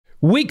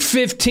Week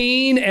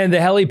 15 and the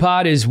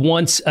Helipod is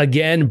once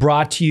again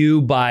brought to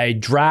you by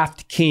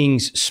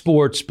DraftKings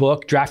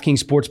Sportsbook.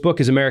 DraftKings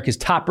Sportsbook is America's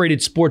top-rated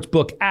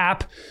sportsbook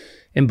app.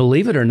 And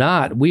believe it or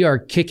not, we are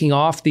kicking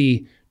off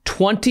the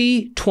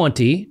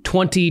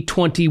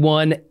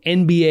 2020-2021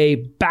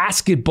 NBA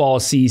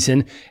basketball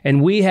season.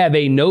 And we have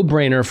a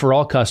no-brainer for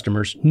all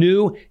customers,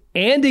 new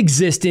and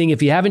existing.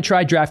 If you haven't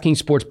tried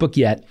DraftKings Sportsbook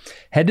yet,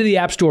 head to the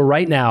App Store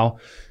right now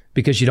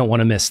because you don't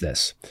want to miss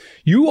this.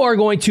 You are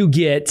going to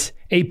get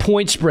a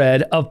point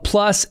spread of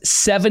plus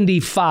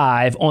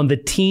 75 on the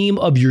team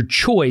of your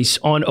choice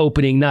on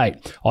opening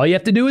night. All you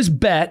have to do is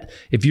bet.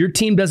 If your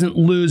team doesn't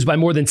lose by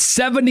more than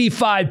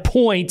 75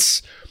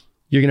 points,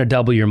 you're going to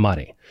double your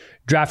money.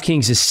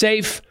 DraftKings is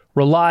safe,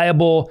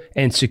 reliable,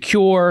 and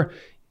secure.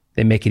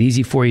 They make it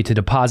easy for you to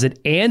deposit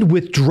and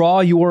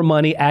withdraw your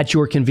money at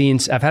your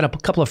convenience. I've had a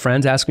couple of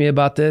friends ask me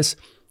about this.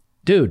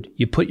 Dude,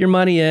 you put your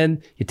money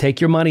in, you take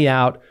your money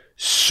out.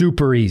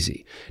 Super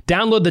easy.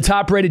 Download the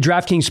top-rated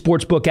DraftKings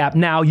Sportsbook app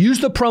now. Use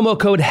the promo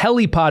code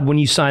HELIPOD when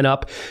you sign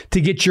up to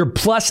get your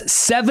plus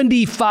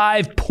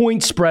 75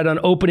 point spread on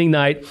opening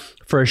night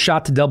for a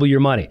shot to double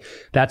your money.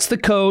 That's the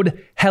code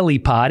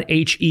HELIPOD,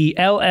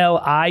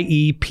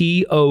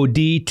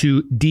 HELLIEPOD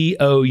to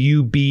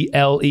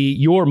DOUBLE,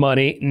 your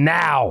money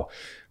now.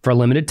 For a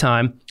limited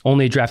time,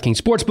 only at DraftKings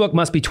Sportsbook,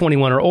 must be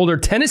 21 or older.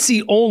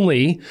 Tennessee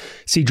only.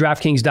 See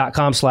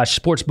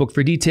DraftKings.com/sportsbook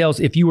for details.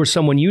 If you or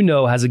someone you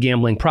know has a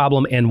gambling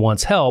problem and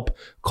wants help,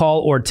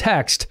 call or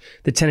text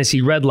the Tennessee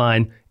Red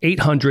Line,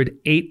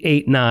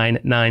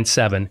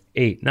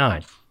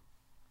 800-889-9789.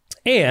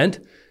 And,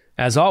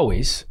 as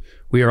always,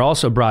 we are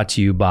also brought to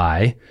you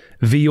by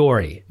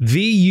Vuori,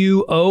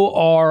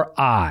 VUORI.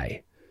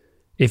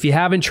 If you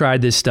haven't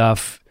tried this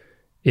stuff,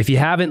 if you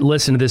haven't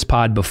listened to this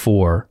pod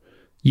before,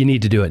 you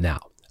need to do it now,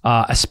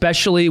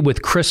 especially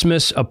with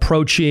Christmas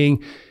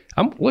approaching.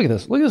 Look at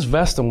this. Look at this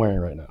vest I'm wearing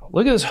right now.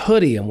 Look at this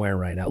hoodie I'm wearing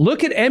right now.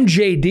 Look at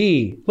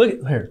MJD. Look at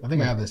here. I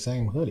think I have the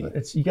same hoodie.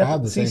 You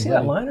got see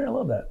that liner? I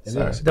love that.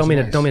 Sorry. Don't mean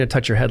to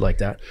touch your head like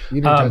that.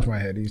 You didn't touch my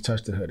head. You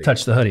touched the hoodie.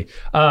 Touch the hoodie.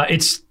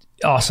 It's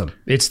awesome.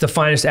 It's the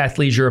finest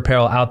athleisure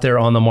apparel out there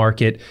on the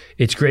market.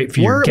 It's great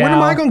for your gal. When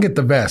am I gonna get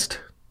the vest?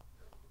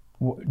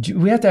 Do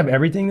we have to have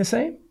everything the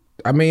same?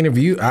 I mean, if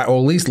you, or at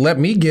least let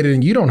me get it,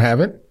 and you don't have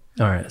it.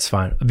 All right, that's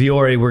fine.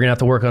 Vuori, we're going to have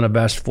to work on a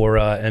vest for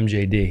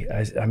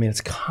MJD. I mean, it's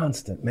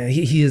constant, man.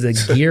 He is a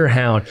gear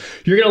hound.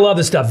 You're going to love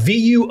this stuff.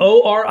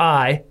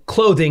 VUORI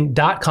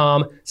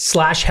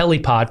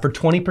clothing.com/helipod for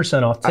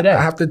 20% off today.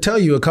 I have to tell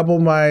you, a couple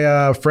of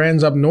my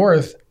friends up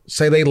north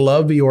say they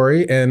love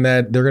Vuori and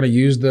that they're going to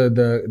use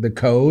the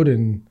code,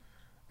 and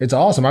it's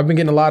awesome. I've been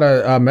getting a lot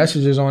of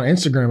messages on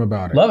Instagram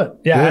about it. Love it.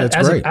 Yeah, it's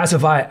great. As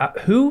have I.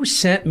 Who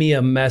sent me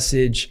a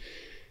message?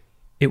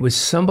 It was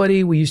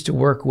somebody we used to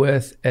work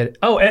with at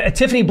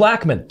Tiffany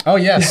Blackman. Oh,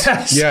 yes.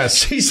 Yes.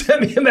 She sent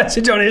me a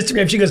message on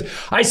Instagram. She goes,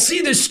 I see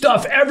this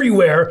stuff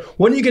everywhere.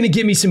 When are you going to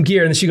give me some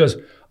gear? And then she goes,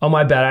 oh,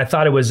 my bad. I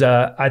thought it was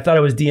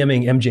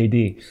DMing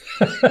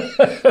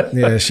MJD.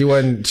 Yeah, she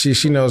wasn't.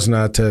 She knows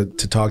not to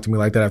talk to me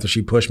like that after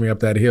she pushed me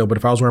up that hill. But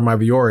if I was wearing my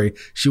Vuori,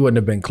 she wouldn't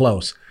have been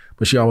close.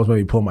 But she almost made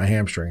me pull my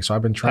hamstring. So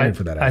I've been trying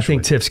for that, actually. I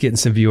think Tiff's getting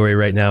some Vuori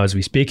right now as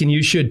we speak. And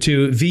you should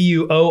too.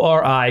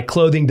 VUORI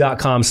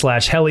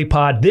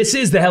clothing.com/helipod. This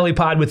is the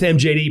Helipod with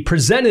MJD,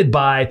 presented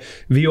by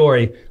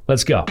Vuori.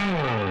 Let's go.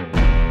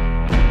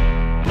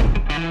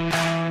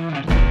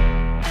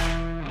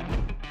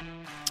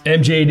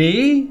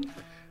 MJD,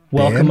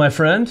 welcome, Dan? my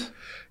friend.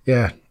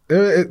 Yeah.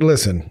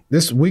 Listen,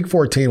 this week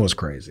 14 was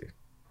crazy.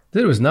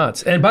 Dude, it was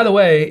nuts. And by the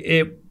way,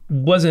 it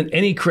wasn't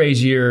any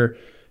crazier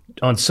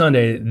on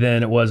Sunday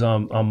than it was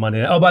on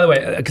Monday. Oh, by the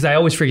way, because I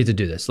always forget to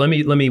do this. Let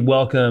me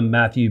welcome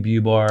Matthew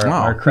Bubar,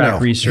 our crack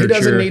researcher. He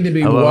doesn't need to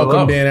be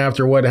welcomed in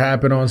after what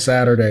happened on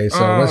Saturday. So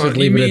let's just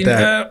leave it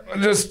at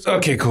that.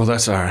 Okay, cool.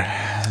 That's all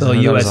right. So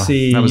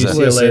USC,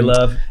 UCLA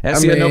love.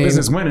 SC had no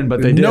business winning,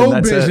 but they did.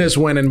 No business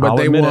winning, but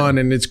they won,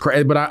 and it's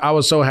crazy. But I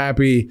was so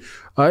happy.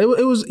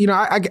 It was,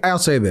 I'll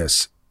say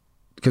this.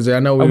 Because I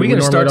know are we going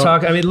to start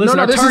talking? I mean, listen,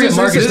 our target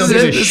market don't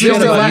give a shit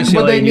about UCLA,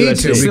 but they need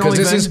to,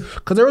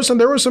 because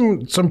there was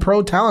some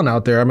pro talent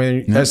out there. I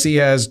mean, SC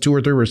has 2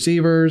 or 3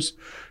 receivers,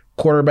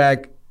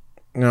 quarterback.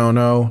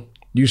 No,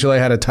 UCLA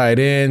had a tight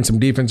end, some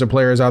defensive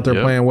players out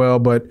there playing well,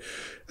 but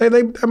I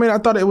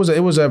thought it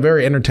was a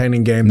very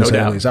entertaining game. To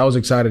say the least. I was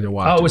excited to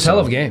watch. Oh, it was hell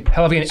of a game.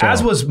 So,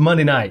 as was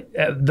Monday night.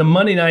 The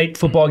Monday night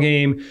football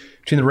game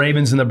between the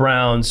Ravens and the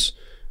Browns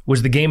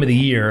was the game of the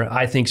year,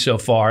 I think, so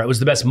far. It was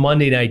the best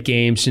Monday night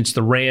game since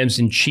the Rams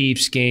and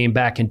Chiefs game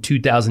back in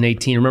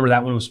 2018. Remember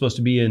that one was supposed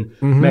to be in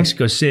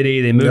Mexico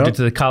City. They moved it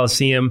to the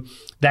Coliseum.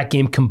 That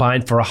game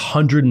combined for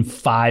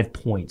 105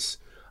 points.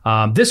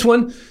 This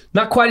one,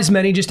 not quite as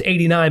many, just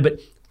 89, but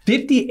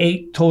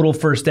 58 total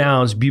first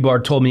downs.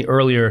 Bubar told me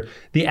earlier,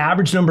 the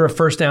average number of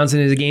first downs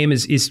in the game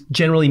is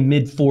generally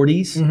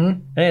mid-40s.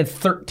 And I had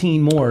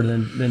 13 more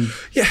than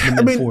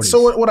I mean,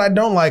 so what I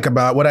didn't like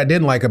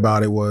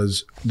about it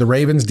was the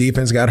Ravens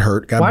defense got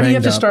hurt, Why do you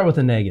have to start with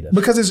a negative?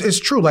 Because it's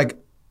true. Like,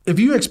 if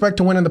you expect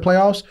to win in the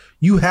playoffs,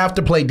 you have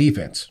to play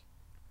defense.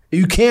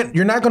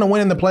 You're not going to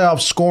win in the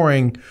playoffs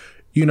scoring,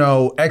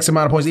 X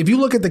amount of points. If you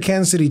look at the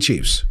Kansas City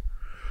Chiefs,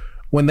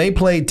 when they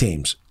played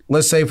teams,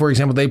 let's say, for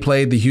example, they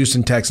played the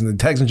Houston Texans. The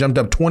Texans jumped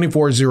up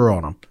 24-0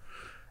 on them.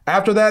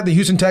 After that, the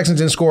Houston Texans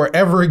didn't score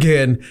ever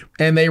again,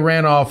 and they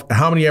ran off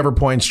how many ever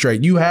points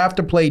straight. You have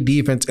to play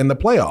defense in the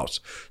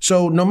playoffs.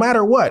 So no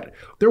matter what,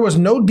 there was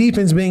no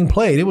defense being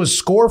played. It was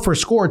score for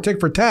score, tick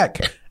for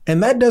tack,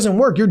 and that doesn't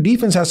work. Your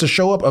defense has to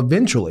show up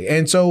eventually.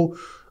 And so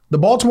the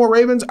Baltimore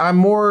Ravens, I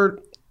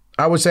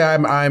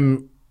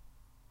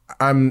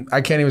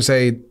can't even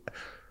say.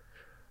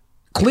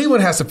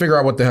 Cleveland has to figure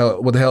out what the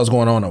hell is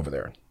going on over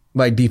there,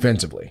 like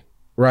defensively,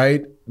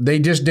 right? They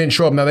just didn't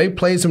show up. Now, they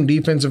played some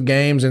defensive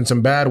games in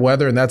some bad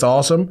weather, and that's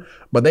awesome,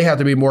 but they have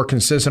to be more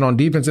consistent on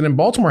defense. And then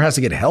Baltimore has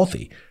to get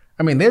healthy.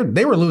 I mean,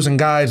 they were losing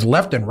guys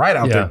left and right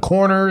out there,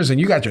 corners, and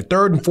you got your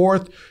third and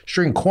fourth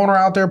string corner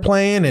out there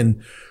playing,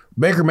 and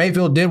Baker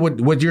Mayfield did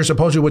what you're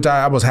supposed to, which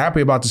I was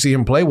happy about to see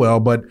him play well,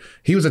 but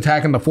he was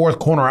attacking the fourth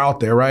corner out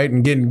there, right,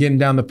 and getting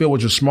down the field,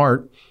 which is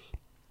smart,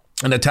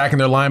 and attacking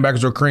their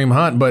linebackers or Kareem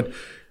Hunt. But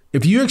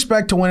if you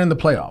expect to win in the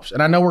playoffs,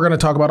 and I know we're going to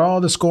talk about all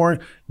the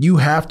scoring, you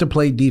have to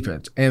play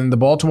defense. And the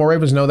Baltimore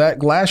Ravens know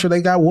that. Last year, they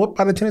got whooped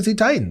by the Tennessee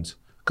Titans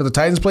because the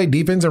Titans played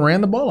defense and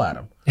ran the ball at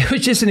them. It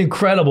was just an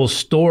incredible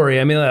story.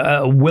 I mean,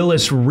 a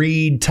Willis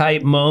Reed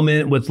type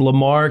moment with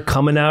Lamar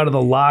coming out of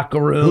the locker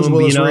room. Who's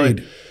Willis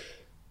Reed?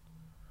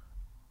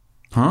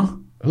 Huh?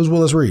 Who's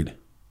Willis Reed?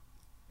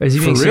 Is he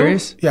being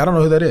serious? Yeah, I don't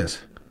know who that is.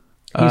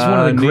 He's one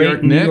of the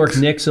great New York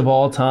Knicks of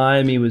all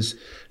time. He was.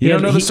 You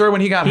don't know the story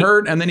when he got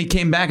hurt and then he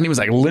came back and he was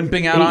like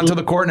limping out onto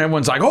the court and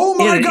everyone's like, "Oh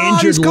my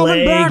God, he's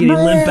coming back!" And he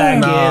limped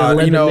back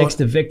in. Knicks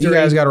to victory. You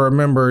guys got to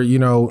remember,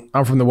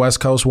 I'm from the West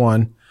Coast.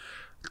 1,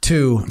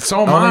 2.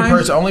 So am I.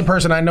 Only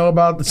person I know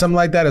about something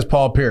like that is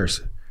Paul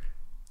Pierce.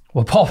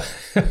 Well,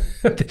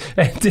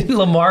 didn't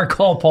Lamar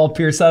call Paul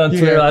Pierce out on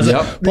Twitter?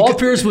 Paul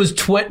Pierce was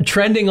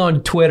trending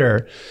on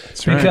Twitter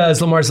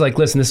because Lamar's like,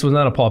 listen, this was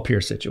not a Paul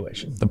Pierce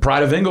situation. The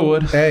pride of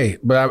Inglewood. Hey,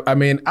 but I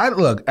mean,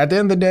 look, at the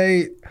end of the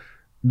day,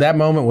 that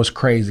moment was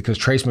crazy because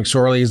Trace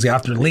McSorley is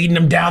out there leading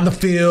him down the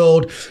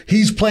field.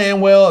 He's playing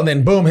well, and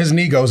then boom, his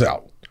knee goes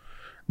out.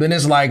 Then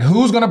it's like,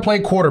 who's going to play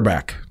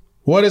quarterback?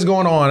 What is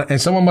going on? And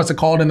someone must have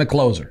called in the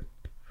closer,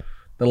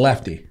 the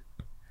lefty.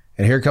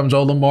 And here comes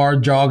old Lamar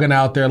jogging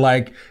out there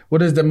like,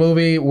 what is the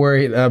movie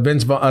where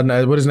Vince Vaughn,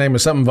 what his name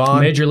is, something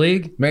Vaughn? Major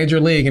League.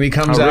 And he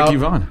comes out.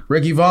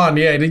 Ricky Vaughn,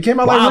 yeah. He came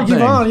out like Ricky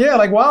Vaughn, yeah,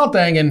 like Wild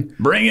Thing. And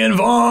bring in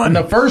Vaughn. And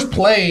the first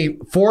play,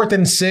 4th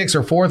and 6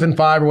 or 4th and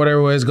 5 or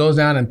whatever it was, goes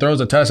down and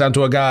throws a touchdown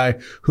to a guy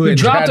who had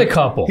dropped a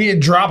couple. He had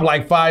dropped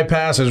like 5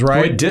 passes, right?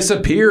 Who had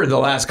disappeared the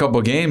last couple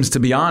of games, to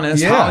be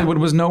honest. Yeah. Hollywood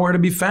was nowhere to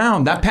be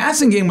found. That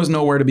passing game was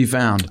nowhere to be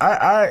found.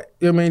 I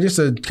mean, just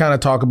to kind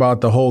of talk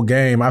about the whole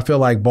game, I feel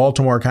like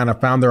Baltimore kind of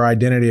found their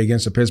identity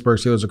against the Pittsburgh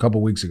Steelers a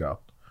couple weeks ago.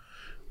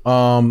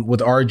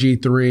 With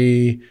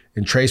RG3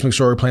 and Trace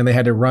McSorley playing, they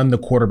had to run the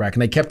quarterback,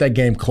 and they kept that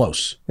game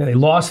close. Yeah, they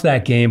lost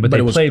that game, but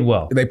they played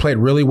well. They played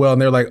really well,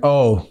 and they're like,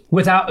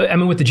 with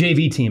the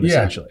JV team,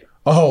 essentially.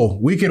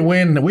 We can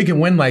win. We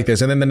can win like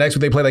this. And then the next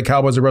week they played the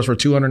Cowboys. They rushed for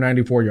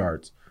 294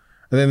 yards.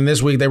 And then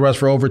this week they rushed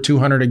for over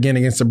 200 again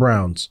against the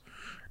Browns.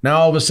 Now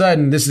all of a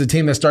sudden, this is a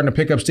team that's starting to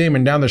pick up steam,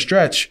 and down the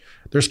stretch,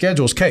 their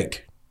schedule's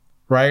cake,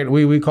 right?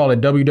 We call it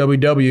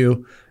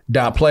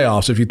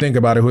www.playoffs if you think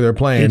about it, who they're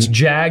playing. It's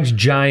Jags,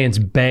 Giants,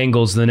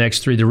 Bengals the next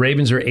 3. The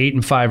Ravens are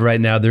 8-5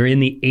 right now. They're in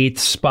the 8th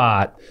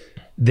spot.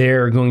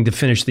 They're going to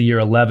finish the year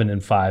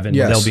 11-5, and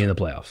they'll be in the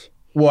playoffs.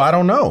 Well, I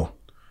don't know.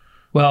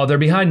 Well, they're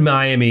behind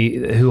Miami,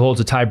 who holds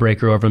a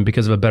tiebreaker over them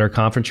because of a better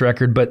conference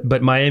record.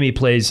 But Miami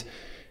plays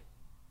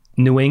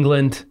New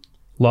England,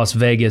 Las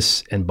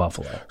Vegas, and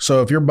Buffalo.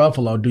 So if you're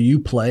Buffalo, do you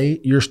play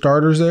your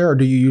starters there, or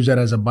do you use that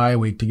as a bye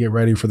week to get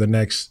ready for the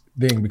next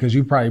thing? Because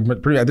you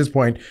probably at this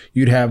point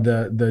you'd have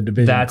the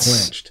division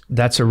clinched.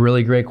 That's a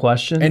really great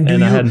question, and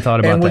I hadn't thought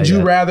about that. And would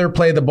you rather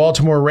play the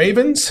Baltimore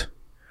Ravens,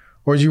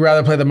 or would you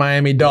rather play the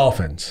Miami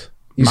Dolphins?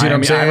 You see what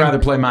I'm saying? I'd rather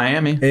play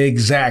Miami.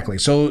 Exactly.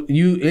 So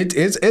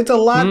it's a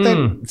lot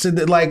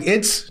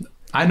that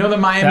I know that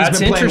Miami's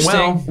been playing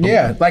well.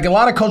 Yeah, like a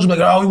lot of coaches are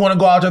like, we want to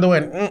go out there to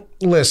win.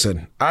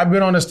 Listen, I've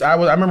been on this. I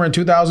remember in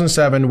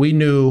 2007, we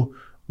knew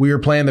we were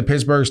playing the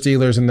Pittsburgh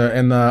Steelers in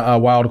the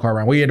wild card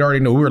round. We had already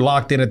knew we were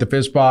locked in at the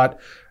 5th spot.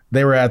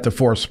 They were at the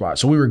 4th spot,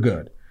 so we were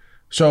good.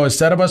 So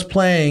instead of us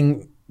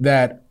playing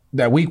that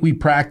week, we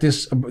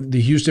practiced the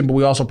Houston, but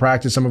we also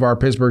practiced some of our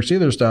Pittsburgh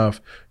Steelers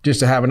stuff just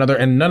to have another.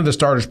 And none of the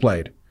starters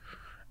played,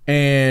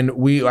 and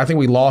I think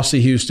we lost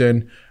to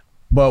Houston.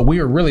 But we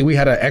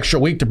had an extra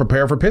week to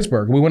prepare for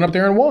Pittsburgh. We went up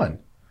there and won.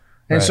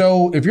 And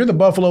so if you're the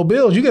Buffalo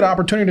Bills, you get an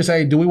opportunity to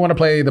say, do we want to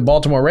play the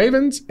Baltimore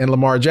Ravens and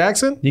Lamar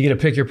Jackson? You get to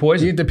pick your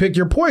poison. You get to pick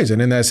your poison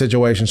in that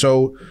situation.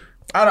 So,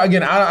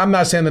 I'm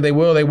not saying that they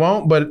will, they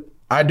won't, but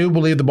I do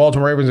believe the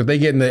Baltimore Ravens, if they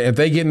get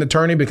in the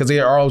tourney because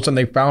all of a sudden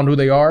they found who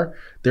they are,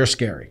 they're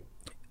scary.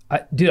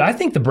 I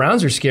think the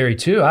Browns are scary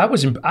too. I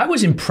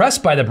was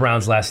impressed by the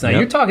Browns last night.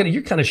 Yep.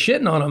 You're kind of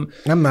shitting on them.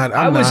 I'm not.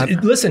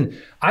 Listen,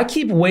 I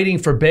keep waiting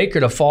for Baker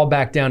to fall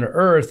back down to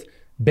earth.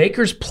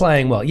 Baker's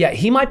playing well. Yeah,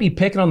 he might be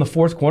picking on the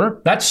fourth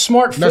corner. That's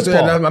smart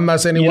football. I'm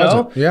not saying he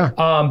wasn't. Yeah.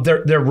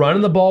 They're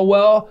running the ball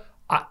well.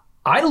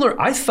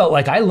 I felt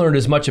like I learned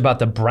as much about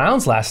the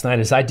Browns last night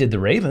as I did the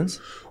Ravens.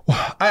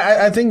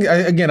 I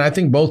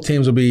think both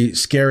teams will be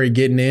scary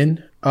getting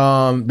in.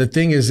 The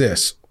thing is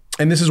this,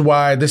 and this is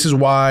why I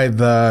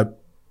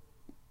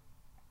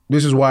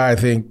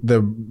think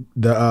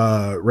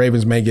the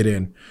Ravens may get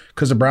in,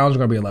 because the Browns are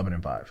going to be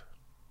 11-5.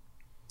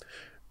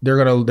 They're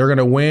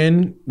gonna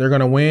win. They're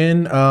gonna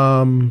win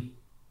the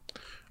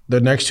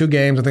next two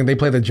games. I think they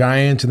play the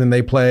Giants and then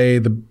they play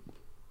the.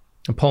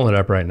 I'm pulling it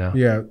up right now.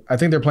 Yeah, I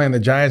think they're playing the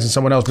Giants and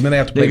someone else, but then they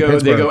have to play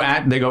Pittsburgh.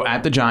 They go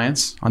at the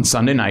Giants on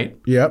Sunday night.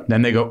 Yep.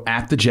 Then they go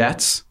at the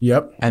Jets.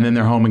 Yep. And then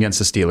they're home against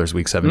the Steelers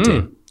week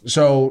 17.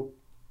 So,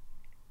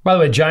 by the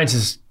way,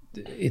 Giants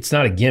it's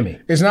not a gimme.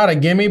 It's not a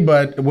gimme,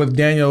 but with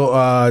Daniel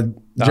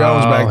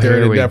Jones back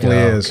there, it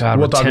definitely is. God,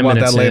 we'll talk about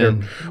that later.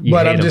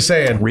 But I'm just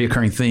saying.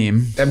 Reoccurring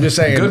theme. I'm just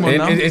saying. Good one,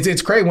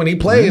 it's great when he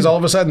plays. All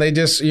of a sudden, they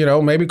just,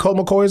 maybe Colt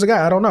McCoy is a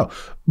guy. I don't know.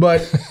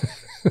 But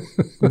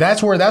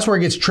that's where it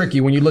gets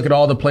tricky when you look at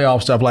all the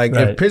playoff stuff. Like,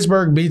 if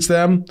Pittsburgh beats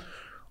them,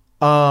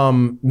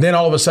 then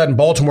all of a sudden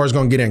Baltimore is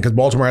going to get in, because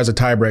Baltimore has a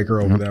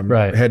tiebreaker over them,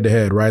 head to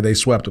head, right? They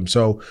swept them,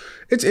 so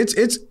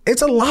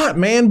it's a lot,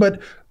 man.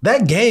 But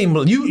that game,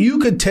 you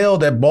could tell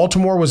that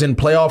Baltimore was in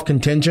playoff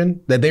contention,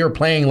 that they were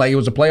playing like it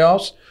was the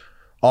playoffs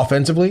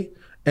offensively,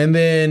 and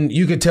then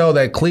you could tell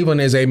that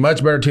Cleveland is a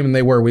much better team than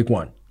they were week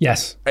one.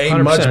 Yes, 100%.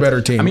 A much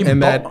better team. I mean,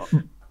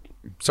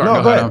 Sorry,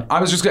 no, go ahead. I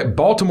was just going.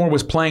 Baltimore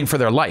was playing for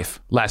their life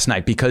last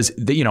night because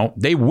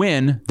they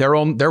win.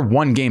 They're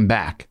one game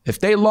back. If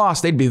they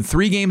lost, they'd be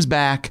 3 games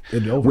back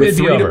with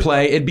 3 to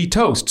play. It'd be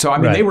toast. So I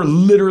mean, they were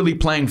literally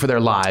playing for their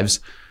lives.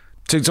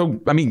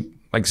 So I mean,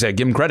 like I said,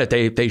 give them credit.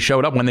 They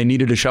showed up when they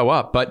needed to show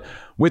up. But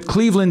with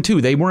Cleveland too,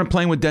 they weren't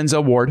playing with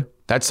Denzel Ward.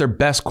 That's their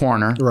best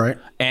corner. Right.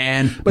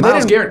 But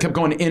Myles Garrett kept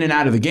going in and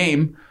out of the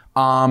game.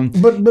 But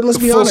let's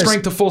be honest. Full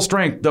strength to full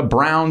strength. The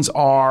Browns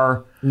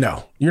are.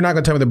 No, you're not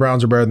going to tell me the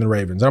Browns are better than the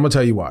Ravens. I'm going to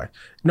tell you why.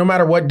 No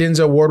matter what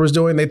Denzel Ward was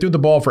doing, they threw the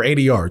ball for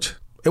 80 yards.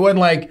 It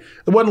wasn't like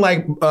it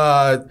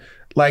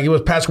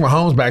was Patrick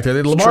Mahomes back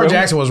there. Lamar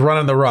Jackson was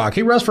running the rock.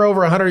 He rushed for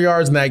over 100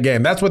 yards in that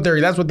game. That's what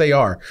they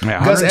are.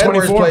 Yeah,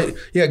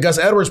 Gus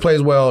Edwards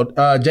plays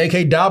well.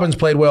 J.K. Dobbins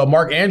played well.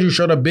 Mark Andrews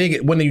showed up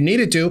big when you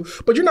needed to,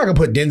 but you're not going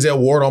to put Denzel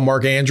Ward on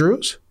Mark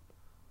Andrews.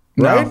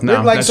 Right?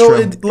 No, that's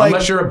true.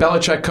 Unless you're a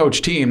Belichick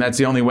coach team, that's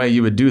the only way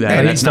you would do that.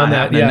 And he's done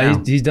that. Yeah,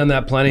 he's done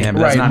that plenty. Yeah,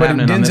 but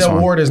Denzel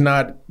Ward is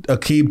not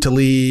Aqib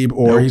Talib,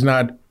 or he's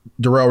not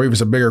Darrelle Revis,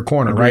 a bigger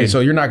corner, right? So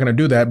you're not going to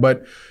do that.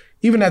 But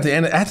even at the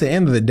end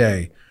of the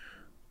day,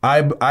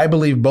 I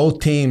believe both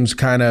teams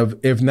kind of,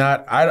 if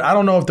not, I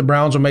don't know if the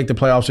Browns will make the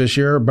playoffs this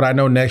year, but I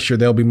know next year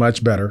they'll be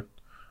much better.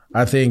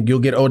 I think you'll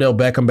get Odell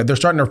Beckham, but they're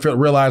starting to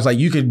realize like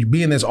you could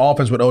be in this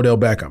offense with Odell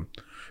Beckham,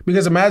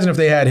 because imagine if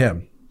they had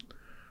him.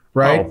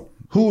 Right? Oh.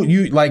 Who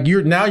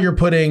you're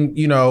putting,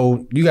 you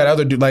got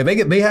other dudes,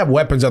 like they have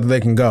weapons out there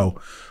they can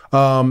go.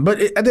 But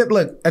at the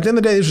end of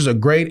the day, this was a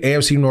great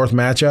AFC North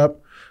matchup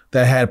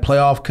that had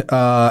playoff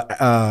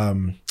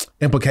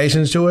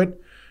implications to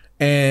it.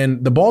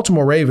 And the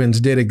Baltimore Ravens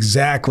did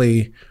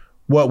exactly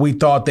what we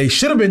thought they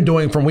should have been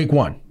doing from week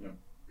one.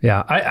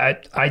 Yeah,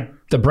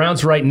 the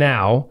Browns right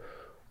now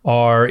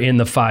are in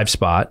the 5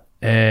 spot.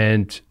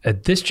 And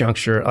at this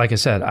juncture, like I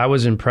said, I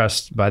was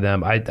impressed by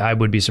them. I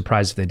would be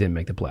surprised if they didn't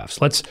make the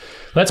playoffs.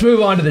 Let's move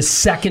on to the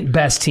second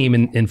best team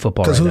in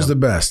football. Because who's the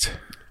best?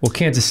 Well,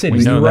 Kansas City.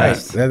 We know right.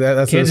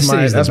 Kansas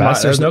City's the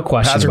best. There's no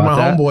question Patrick, about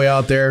that. Patrick, my homeboy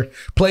out there,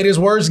 played his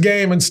worst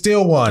game and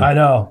still won. I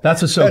know.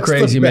 That's what's so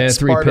crazy, man.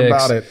 3 picks.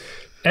 About it.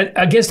 And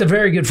against a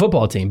very good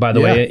football team, by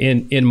the way,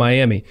 in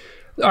Miami.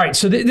 All right,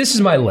 so this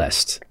is my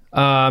list.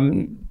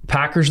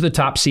 Packers are the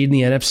top seed in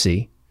the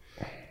NFC.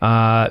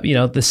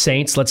 The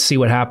Saints, let's see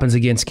what happens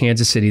against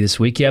Kansas City this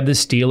week. You have the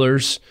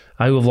Steelers,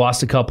 who have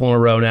lost a couple in a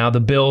row now. The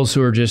Bills,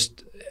 who are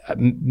just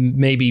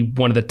maybe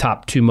one of the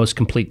top 2 most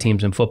complete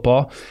teams in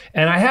football.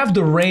 And I have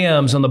the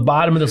Rams on the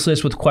bottom of this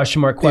list with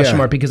question mark,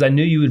 because I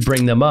knew you would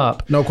bring them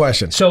up. No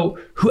question. So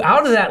who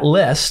out of that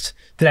list,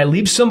 did I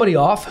leave somebody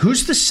off?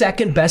 Who's the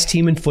second best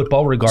team in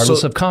football,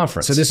 regardless of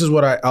conference? So this is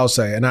what I'll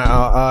say. And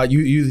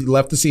you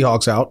left the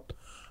Seahawks out.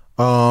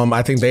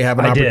 I think they have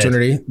an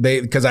opportunity.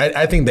 Because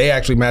I think they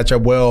actually match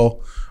up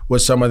well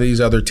with some of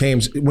these other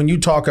teams. When you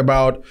talk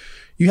about,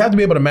 you have to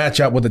be able to match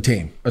up with a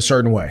team a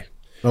certain way.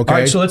 Okay. All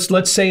right, so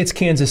let's say it's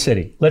Kansas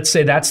City. Let's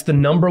say that's the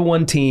number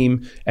 1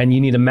 team, and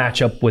you need to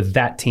match up with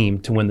that team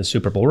to win the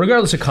Super Bowl,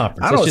 regardless of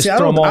conference. The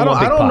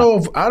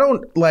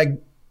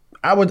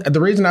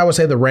reason I would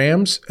say the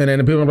Rams, and then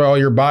people go, "Oh,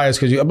 you're biased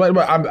because you." But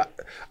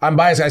I'm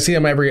biased. I see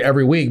them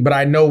every week, but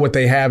I know what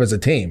they have as a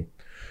team.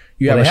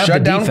 You have a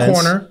shutdown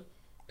corner.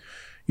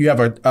 You have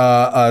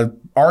a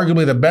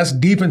arguably the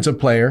best defensive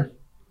player,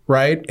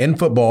 right, in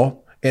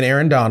football, in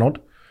Aaron Donald,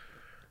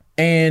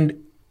 and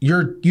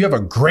you have a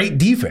great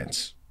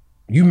defense.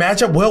 You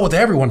match up well with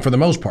everyone for the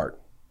most part.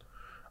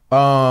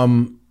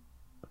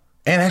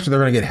 And actually, they're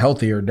going to get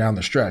healthier down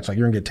the stretch. Like,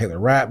 you're going to get Taylor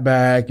Rapp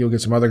back. You'll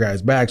get some other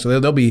guys back. So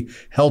they'll be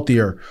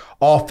healthier.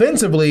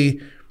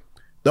 Offensively,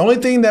 the only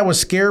thing that would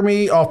scare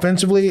me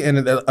offensively,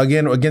 and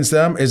again, against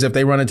them, is if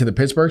they run into the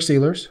Pittsburgh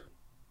Steelers.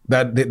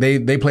 That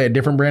they play a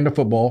different brand of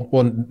football.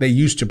 Well, they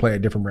used to play a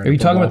different brand of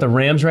football. Are you talking about the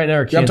Rams right now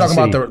or Kansas I'm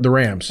talking City? about the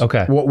Rams.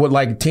 Okay. What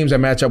like teams that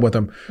match up with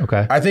them.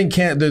 Okay. I think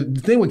the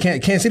thing with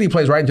Kansas City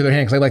plays right into their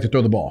hand because they like to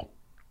throw the ball.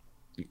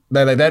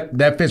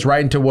 That fits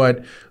right into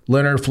what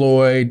Leonard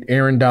Floyd,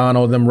 Aaron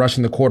Donald, them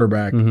rushing the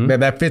quarterback.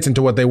 That fits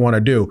into what they want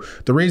to do.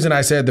 The reason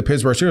I said the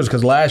Pittsburgh Steelers is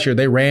because last year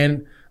they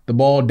ran the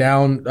ball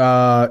down.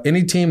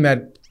 Any team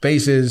that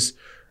faces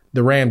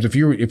the Rams, if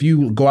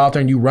you go out there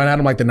and you run at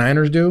them like the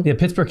Niners do. Yeah,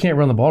 Pittsburgh can't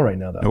run the ball right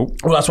now, though. Nope.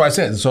 Well, that's why I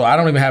said. So I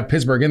don't even have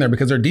Pittsburgh in there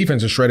because their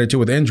defense is shredded too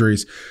with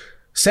injuries.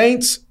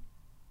 Saints,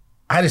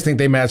 I just think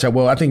they match up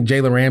well. I think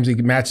Jalen Ramsey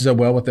matches up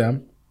well with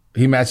them.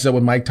 He matches up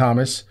with Mike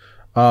Thomas.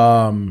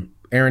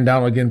 Aaron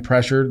Donald again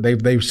pressured.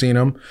 They've seen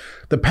him.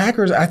 The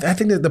Packers, I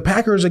think that the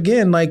Packers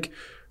again, like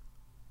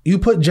you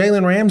put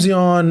Jalen Ramsey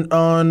on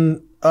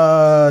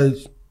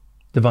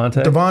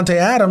Devontae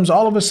Adams,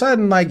 all of a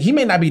sudden, like he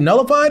may not be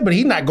nullified, but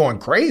he's not going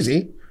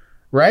crazy,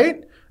 right?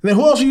 And then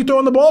who else are you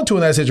throwing the ball to in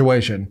that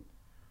situation?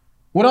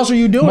 What else are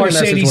you doing?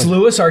 Mercedes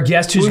Lewis, our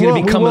guest, who's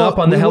going to be coming up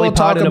on the Heli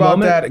Pod in a moment.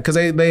 We'll talk about that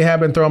because they have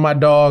been throwing my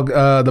dog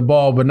the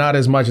ball, but not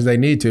as much as they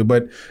need to.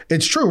 But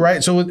it's true,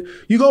 right? So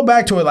you go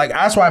back to it, like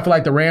that's why I feel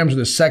like the Rams are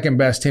the second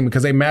best team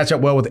because they match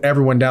up well with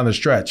everyone down the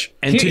stretch.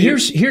 And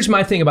here's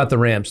my thing about the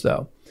Rams,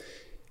 though.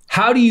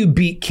 How do you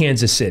beat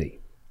Kansas City?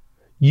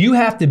 You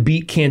have to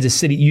beat Kansas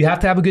City. You have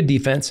to have a good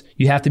defense.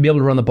 You have to be able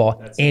to run the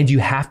ball. And you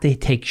have to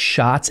take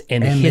shots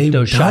and hit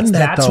those shots.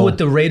 That's what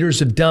the Raiders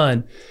have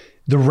done.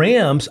 The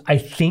Rams, I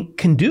think,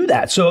 can do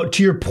that. So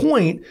to your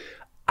point,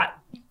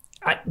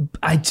 I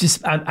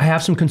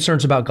have some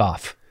concerns about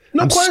Goff.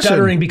 No question.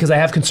 Stuttering because I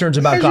have concerns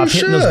about Goff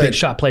hitting those big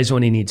shot plays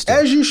when he needs to.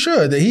 As you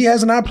should. He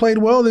has not played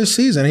well this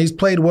season. He's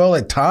played well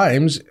at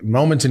times,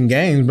 moments in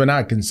games, but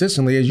not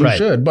consistently as you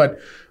should. But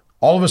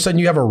all of a sudden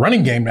you have a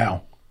running game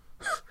now.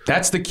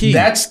 That's the key.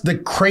 That's the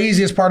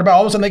craziest part about it.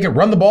 All of a sudden they can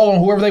run the ball on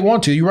whoever they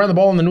want to. You run the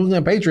ball on the New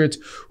England Patriots,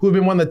 who have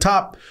been one of the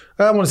top,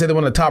 I don't want to say they're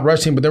one of the top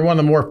rush team, but they're one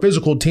of the more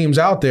physical teams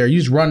out there. You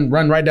just run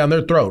right down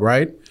their throat,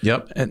 right?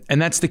 Yep.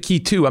 And that's the key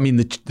too. I mean,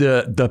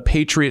 the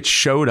Patriots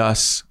showed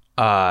us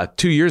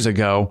 2 years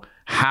ago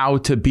how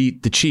to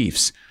beat the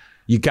Chiefs.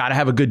 You got to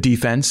have a good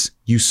defense.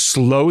 You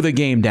slow the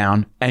game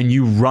down and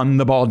you run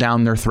the ball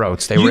down their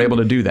throats. They were able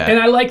to do that. And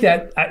I like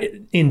that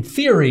in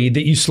theory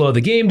that you slow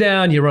the game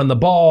down, you run the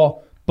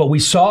ball. But we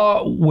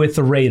saw with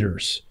the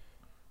Raiders,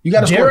 you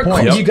got to score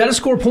points. You got to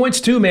score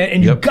points too, man,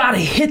 and you got to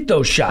hit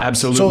those shots.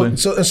 Absolutely.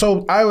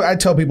 So I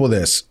tell people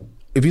this: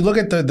 if you look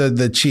at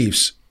the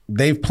Chiefs,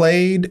 they've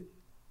played.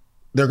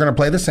 They're going to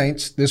play the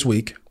Saints this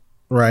week,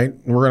 right?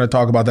 And we're going to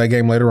talk about that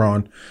game later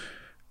on.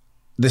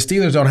 The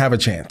Steelers don't have a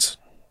chance.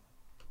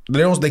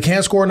 They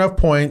can't score enough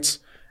points,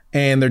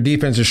 and their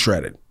defense is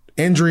shredded.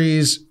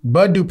 Injuries,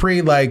 Bud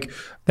Dupree, like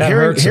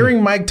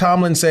hearing Mike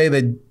Tomlin say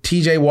that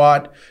T.J.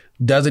 Watt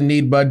doesn't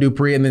need Bud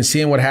Dupree, and then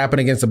seeing what happened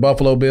against the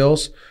Buffalo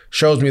Bills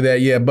shows me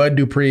that, Bud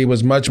Dupree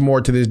was much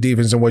more to this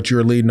defense than what you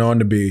were leading on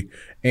to be.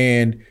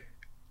 And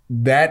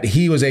that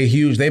he was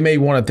they may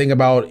want to think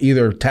about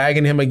either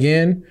tagging him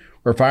again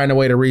or find a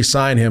way to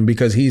re-sign him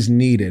because he's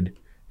needed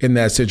in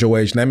that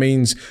situation. That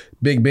means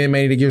Big Ben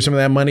may need to give some of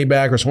that money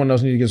back or someone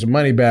else needs to give some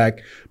money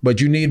back, but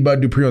you need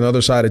Bud Dupree on the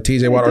other side of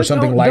TJ Watt or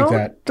something like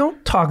that.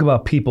 Don't talk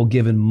about people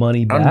giving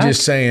money back. I'm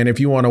just saying, if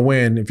you want to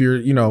win, if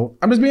you're,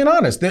 I'm just being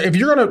honest. If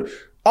you're going to,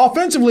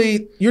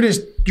 offensively,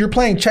 you're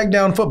playing check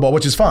down football,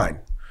 which is fine.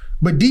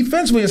 But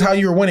defensively is how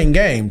you're winning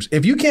games.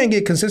 If you can't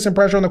get consistent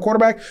pressure on the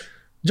quarterback,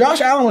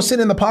 Josh Allen was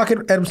sitting in the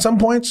pocket at some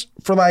points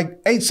for like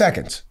 8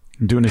 seconds.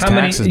 Doing his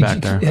taxes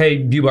back there.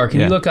 Hey, Bubar, can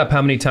you look up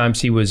how many times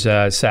he was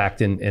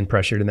sacked and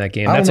pressured in that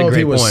game? That's a great point. I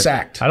don't know if he was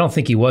sacked. I don't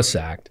think he was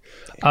sacked.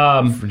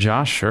 For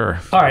Josh, sure.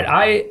 All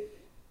right,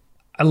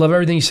 I love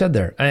everything you said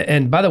there.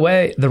 And by the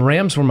way, the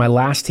Rams were my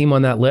last team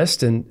on that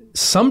list. And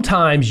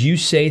sometimes you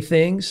say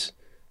things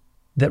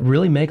that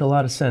really make a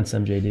lot of sense,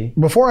 MJD.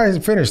 Before I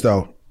finish,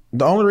 though,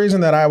 the only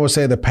reason that I would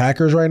say the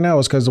Packers right now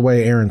is because the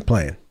way Aaron's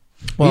playing.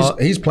 Well,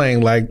 he's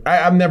playing like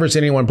I've never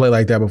seen anyone play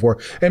like that before.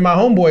 And my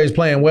homeboy is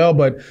playing well,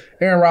 but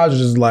Aaron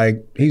Rodgers is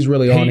like he's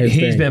really on his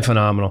thing. He's been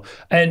phenomenal.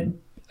 And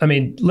I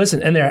mean,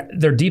 listen, and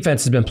their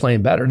defense has been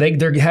playing better.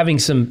 They're having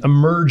some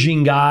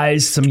emerging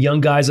guys, some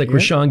young guys like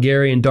Rashawn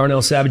Gary and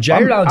Darnell Savage.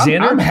 Jair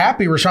Alexander. I'm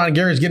happy Rashawn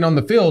Gary's getting on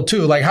the field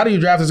too. Like, how do you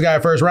draft this guy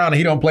first round and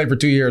he don't play for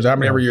 2 years? How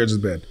many years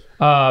it's been?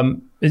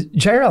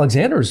 Jair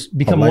Alexander's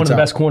become one of the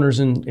best corners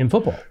in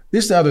football.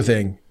 This is the other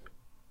thing.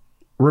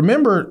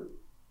 Remember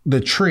the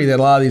tree that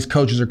a lot of these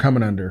coaches are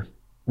coming under.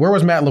 Where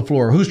was Matt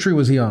LaFleur? Whose tree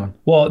was he on?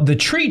 Well, the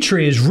tree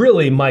is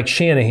really Mike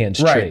Shanahan's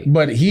tree.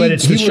 But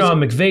it's the Sean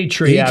McVay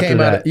tree after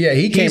that.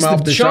 He came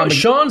off the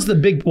Sean's the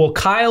big,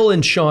 Kyle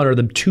and Sean are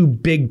the two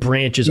big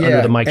branches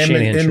under the Mike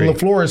Shanahan tree. And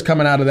LaFleur is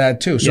coming out of that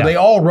too. So they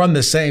all run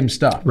the same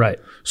stuff. Right.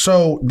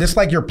 So this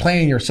like you're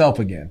playing yourself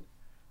again.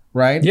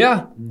 right?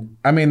 Yeah.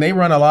 I mean, they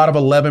run a lot of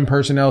 11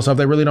 personnel stuff.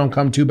 They really don't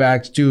come two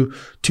backs,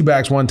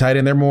 one tight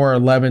end. They're more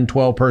 11,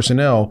 12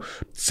 personnel.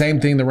 Same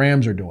thing the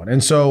Rams are doing.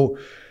 And so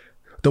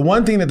the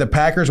one thing that the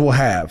Packers will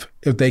have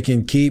if they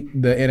can keep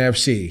the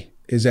NFC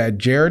is that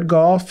Jared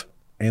Goff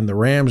and the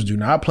Rams do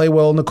not play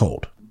well in the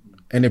cold.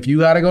 And if you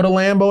got to go to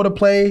Lambeau to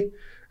play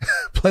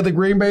the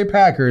Green Bay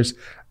Packers,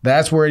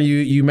 that's where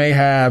you may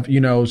have,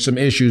 some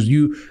issues.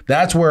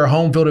 That's where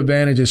home field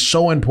advantage is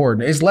so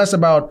important. It's less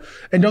about,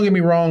 and don't get me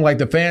wrong, like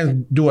the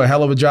fans do a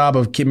hell of a job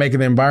of making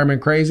the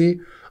environment crazy,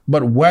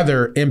 but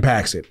weather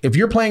impacts it. If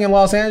you're playing in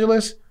Los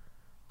Angeles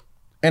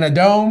in a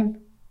dome,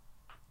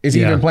 it's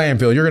even playing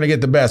field. You're going to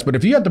get the best. But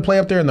if you have to play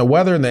up there in the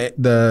weather and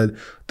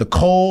the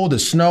cold, the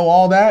snow,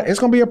 all that, it's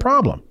going to be a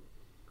problem.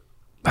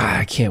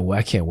 I can't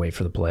wait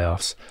for the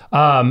playoffs.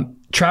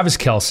 Travis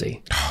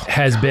Kelce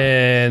has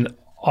been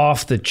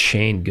off the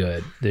chain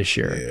good this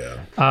year.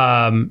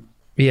 Yeah.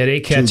 He had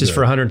 8 catches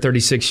for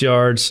 136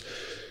 yards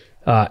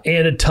and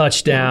a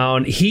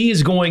touchdown. He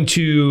is going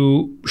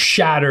to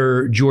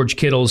shatter George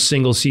Kittle's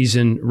single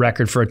season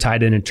record for a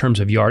tight end in terms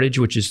of yardage,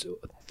 which is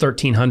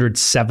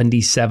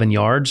 1,377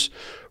 yards.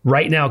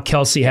 Right now,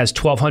 Kelce has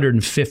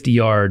 1,250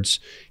 yards.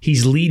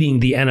 He's leading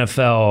the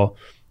NFL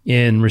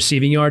in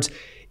receiving yards.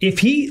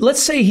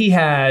 Let's say he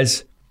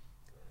has,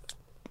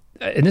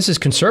 and this is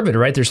conservative,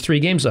 right? There's 3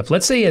 games left.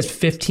 Let's say he has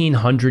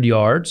 1,500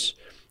 yards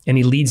and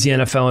he leads the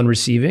NFL in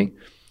receiving.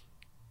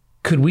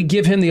 Could we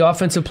give him the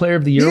Offensive Player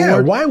of the Year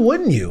award? Why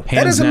wouldn't you?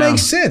 That doesn't make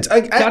sense.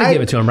 Gotta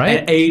give it to him, right?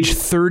 At age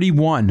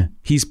 31,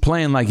 he's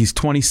playing like he's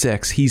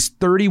 26. He's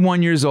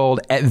 31 years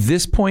old. At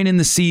this point in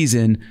the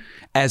season,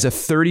 as a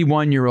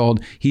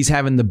 31-year-old, he's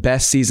having the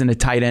best season a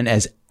tight end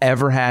has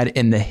ever had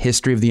in the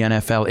history of the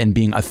NFL in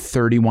being a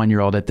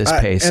 31-year-old at this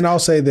pace. And I'll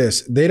say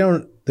this. They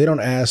don't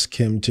ask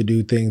him to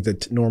do things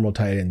that normal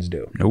tight ends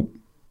do. Nope.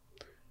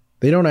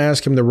 They don't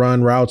ask him to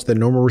run routes that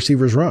normal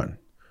receivers run.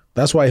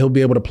 That's why he'll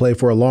be able to play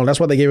for a long. That's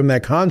why they gave him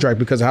that contract,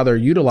 because of how they're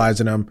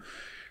utilizing him.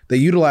 They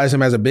utilize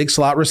him as a big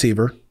slot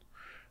receiver.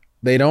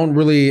 They don't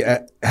really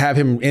have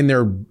him in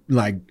there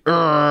like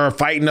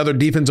fighting other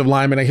defensive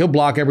linemen. Like, he'll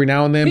block every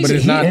now and then, but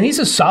it's not. And he's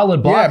a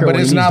solid blocker. Yeah,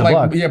 but it's not like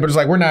block. But it's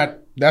like we're not.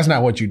 That's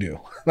not what you do.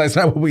 That's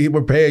not what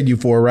we're paying you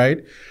for,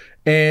 right?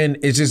 And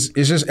it's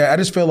just. I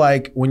just feel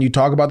like when you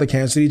talk about the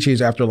Kansas City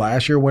Chiefs after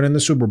last year winning the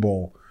Super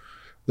Bowl,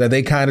 that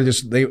they kind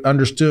of they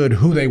understood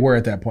who they were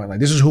at that point. Like,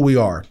 this is who we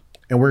are,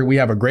 and we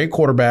have a great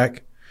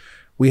quarterback.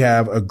 We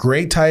have a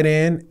great tight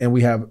end, and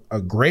we have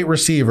a great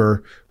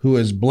receiver who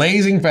is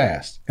blazing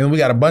fast. And we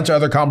got a bunch of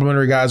other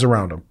complimentary guys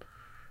around him.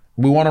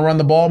 We want to run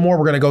the ball more.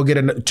 We're going to go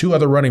get 2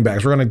 other running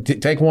backs. We're going to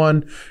take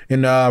one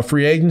in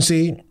free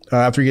agency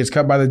after he gets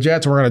cut by the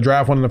Jets, and we're going to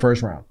draft one in the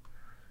first round.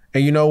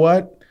 And you know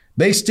what?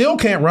 They still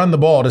can't run the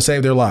ball to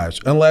save their lives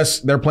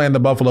unless they're playing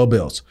the Buffalo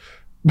Bills.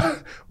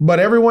 But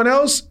everyone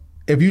else,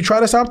 if you try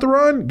to stop the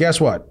run,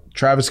 guess what?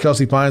 Travis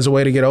Kelce finds a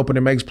way to get open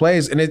and makes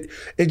plays, and it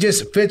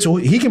just fits.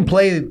 He can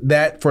play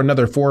that for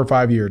another 4 or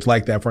 5 years,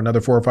 like that for another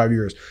 4 or 5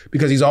 years,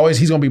 because he's going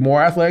to be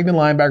more athletic than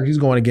linebackers he's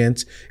going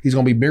against. He's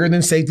going to be bigger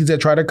than safeties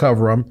that try to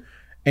cover him,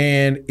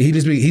 and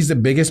he's the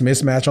biggest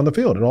mismatch on the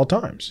field at all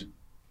times.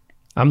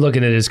 I'm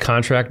looking at his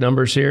contract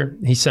numbers here.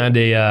 He signed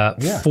a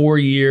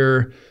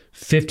 4-year,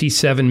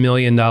 $57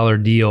 million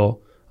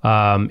deal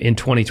in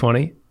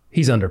 2020.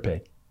 He's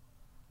underpaid.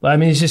 I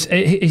mean,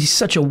 he's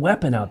such a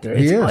weapon out there.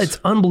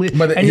 It's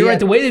unbelievable. And you're right,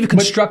 the way they've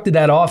constructed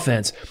that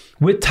offense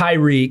with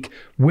Tyreek,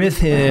 with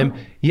him,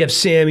 you have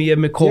Sammy, you have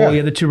McCoy, you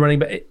have the 2 running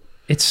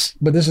backs.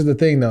 But this is the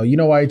thing, though. You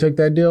know why he took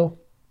that deal?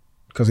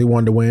 Because he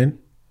wanted to win.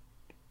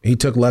 He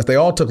took less. They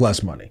all took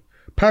less money.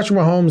 Patrick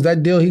Mahomes,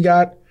 that deal he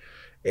got,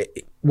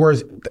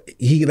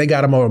 they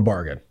got him on a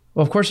bargain.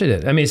 Well, of course they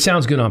did. I mean, it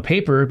sounds good on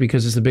paper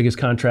because it's the biggest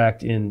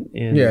contract in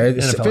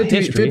NFL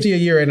history. 50 a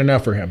year ain't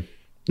enough for him.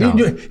 No.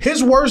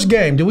 His worst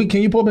game,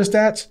 can you pull up his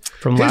stats?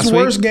 From last week? His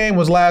worst game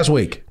was last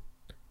week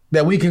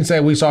that we can say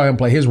we saw him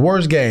play. His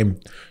worst game,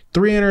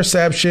 3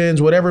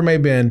 interceptions, whatever it may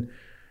have been,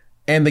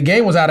 and the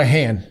game was out of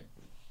hand.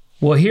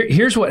 Well,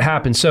 here's what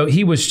happened. So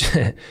he was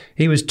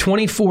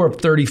 24 of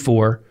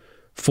 34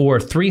 for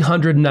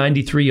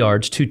 393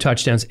 yards, 2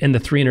 touchdowns, and the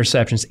 3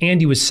 interceptions,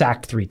 and he was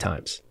sacked 3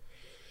 times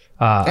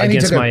and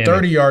against he took Miami.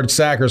 A 30-yard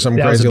sack or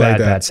something crazy like that. That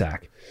was a bad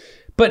sack.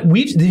 But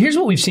here's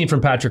what we've seen from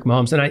Patrick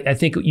Mahomes, and I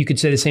think you could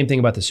say the same thing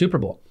about the Super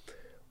Bowl.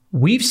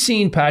 We've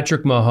seen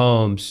Patrick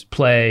Mahomes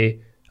play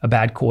a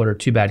bad quarter,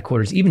 2 bad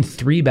quarters, even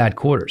 3 bad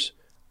quarters.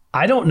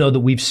 I don't know that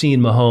we've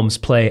seen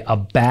Mahomes play a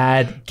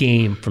bad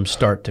game from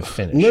start to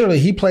finish. Literally,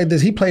 he played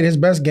his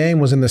best game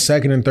was in the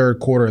second and third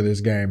quarter of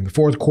this game. The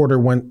fourth quarter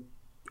went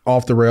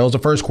off the rails. The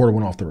first quarter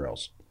went off the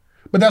rails.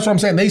 But that's what I'm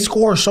saying. They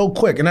score so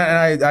quick. And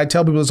I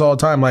tell people this all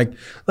the time, like,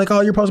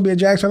 oh, you're supposed to be a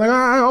Jags fan. Like,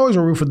 I always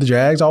root for the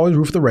Jags. I always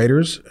root for the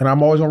Raiders. And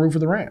I'm always going to root for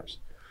the Rams.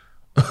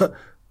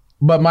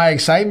 But my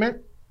excitement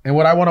and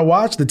what I want to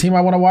watch, the team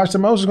I want to watch the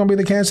most is going to be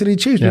the Kansas City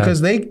Chiefs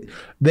because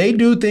they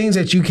do things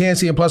that you can't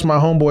see. And plus, my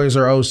homeboys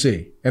are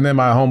OC. And then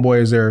my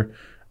homeboys are,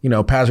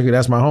 Patrick,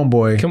 that's my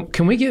homeboy.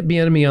 Can we get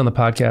Bieniemy on the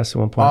podcast at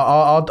one point?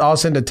 I'll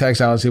send a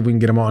text out and see if we can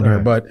get him on here.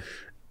 Right. But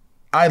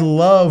I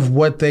love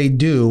what they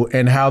do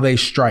and how they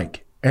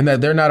strike, and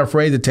that they're not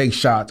afraid to take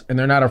shots and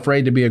they're not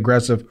afraid to be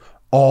aggressive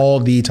all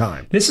the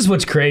time. This is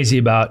what's crazy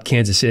about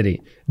Kansas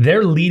City.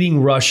 Their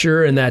leading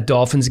rusher in that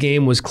Dolphins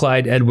game was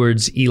Clyde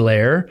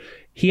Edwards-Helaire.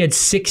 He had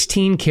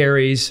 16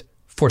 carries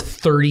for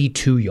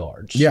 32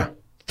 yards. Yeah.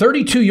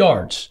 32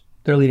 yards,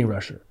 their leading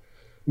rusher.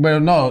 Well,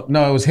 no,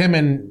 it was him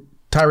and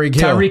Tyreek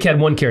Hill. Tyreek had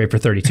 1 carry for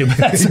 32. But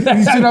that's, you see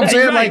what I'm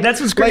saying? Right, Like, that's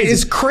what's crazy. Like,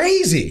 it's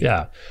crazy.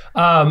 Yeah.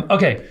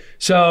 Okay.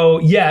 So,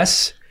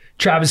 yes,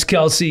 Travis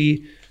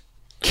Kelce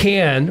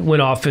can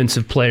win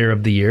Offensive Player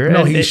of the Year.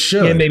 No, he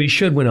should. And maybe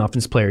should win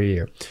Offensive Player of the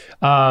Year.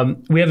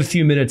 We have a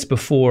few minutes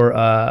before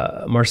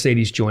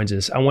Mercedes joins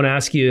us. I want to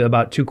ask you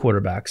about 2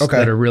 quarterbacks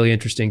that are really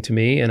interesting to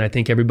me, and I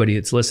think everybody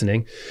that's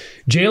listening.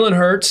 Jalen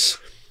Hurts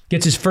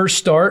gets his first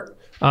start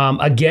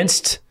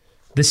against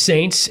the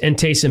Saints and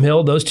Taysom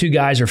Hill. Those 2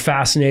 guys are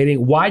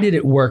fascinating. Why did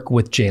it work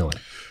with Jalen?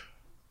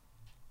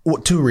 Well,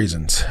 2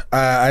 reasons.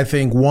 I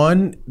think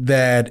one,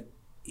 that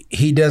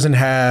he doesn't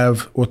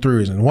have, 3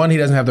 reasons. One, he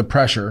doesn't have the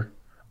pressure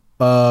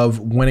of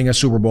winning a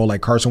Super Bowl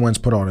like Carson Wentz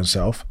put on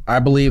himself. I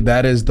believe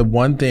that is the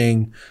one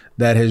thing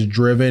that has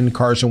driven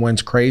Carson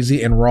Wentz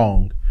crazy and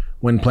wrong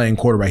when playing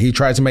quarterback. He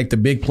tries to make the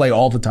big play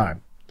all the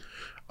time.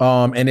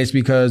 And it's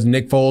because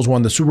Nick Foles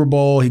won the Super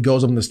Bowl. He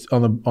goes up on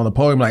the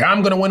podium like,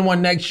 I'm going to win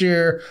one next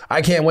year.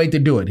 I can't wait to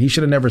do it. He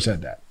should have never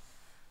said that,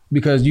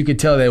 because you could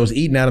tell that it was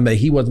eating at him that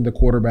he wasn't the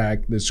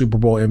quarterback, the Super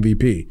Bowl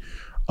MVP.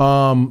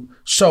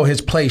 So his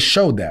play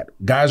showed that.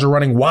 Guys are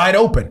running wide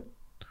open,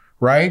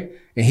 right?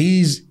 And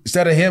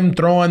instead of him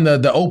throwing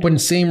the open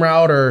seam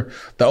route or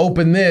the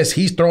open this,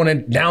 he's throwing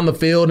it down the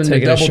field and the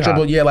double,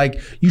 triple. Yeah, like,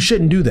 you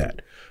shouldn't do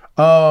that.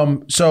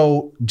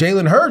 So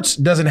Jalen Hurts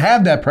doesn't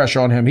have that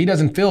pressure on him. He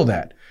doesn't feel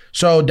that.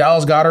 So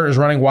Dallas Goedert is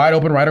running wide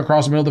open right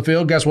across the middle of the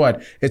field. Guess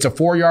what? It's a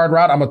 4-yard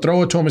route. I'm going to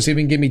throw it to him and see if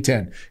he can give me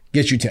 10.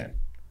 Get you 10,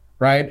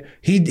 right?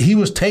 He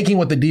was taking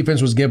what the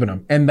defense was giving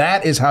him. And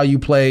that is how you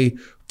play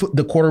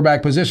the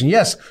quarterback position.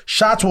 Yes,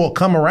 shots will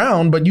come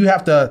around, but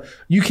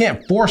you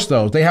can't force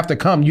those. They have to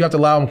come. You have to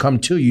allow them to come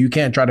to you. You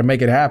can't try to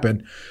make it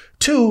happen.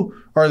 2,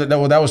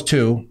 that was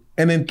 2.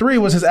 And then 3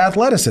 was his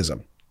athleticism.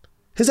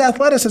 His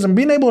athleticism,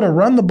 being able to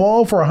run the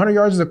ball for 100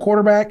 yards as a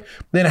quarterback,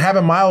 then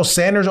having Miles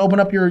Sanders open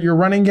up your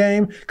running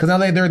game. Because now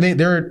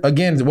they're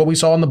again, what we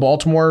saw in the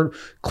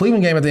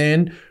Baltimore-Cleveland game at the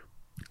end,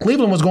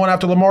 Cleveland was going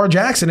after Lamar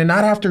Jackson and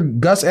not after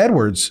Gus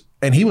Edwards,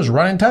 and he was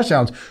running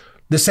touchdowns.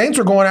 The Saints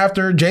were going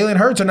after Jalen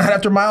Hurts and not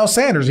after Miles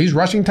Sanders. He's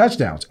rushing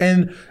touchdowns.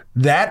 And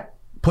that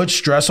puts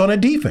stress on a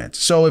defense.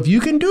 So if you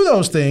can do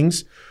those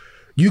things,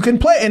 you can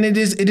play. And it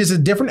is a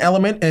different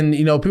element. And,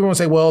 people will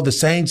say, well, the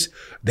Saints,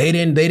 they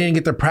didn't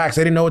get their practice.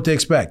 They didn't know what to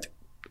expect.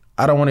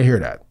 I don't want to hear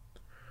that.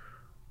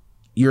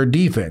 Your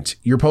defense,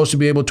 you're supposed to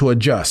be able to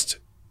adjust.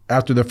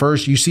 After the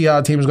first, you see how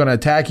a team is going to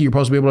attack you, you're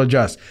supposed to be able to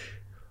adjust.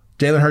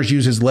 Jalen Hurts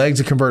used his legs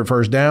to convert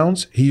first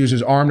downs. He used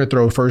his arm to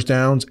throw first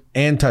downs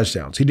and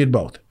touchdowns. He did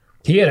both.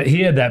 He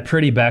had that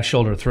pretty back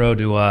shoulder throw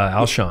to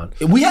Alshon.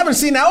 We haven't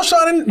seen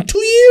Alshon in 2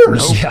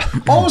 years. Yeah.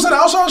 All of a sudden,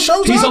 Alshon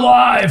shows He's up.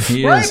 alive.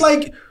 Right?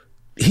 Like,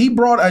 he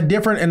brought a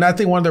different, and I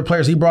think one of their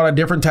players, he brought a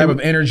different type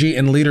of energy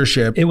and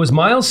leadership. It was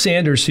Miles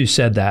Sanders who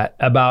said that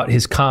about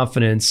his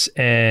confidence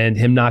and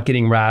him not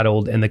getting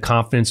rattled, and the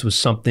confidence was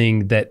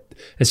something that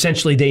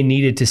essentially they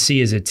needed to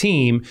see as a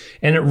team,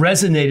 and it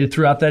resonated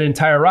throughout that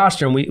entire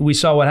roster, and we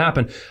saw what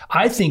happened.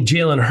 I think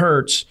Jalen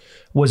Hurts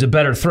was a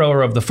better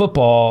thrower of the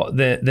football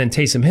than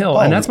Taysom Hill.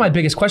 And that's my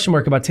biggest question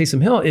mark about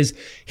Taysom Hill is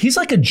he's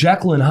like a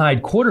Jekyll and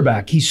Hyde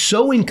quarterback. He's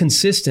so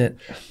inconsistent.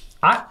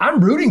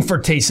 I'm rooting for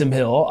Taysom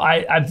Hill.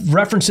 I've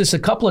referenced this a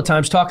couple of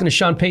times talking to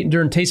Sean Payton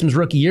during Taysom's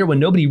rookie year when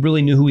nobody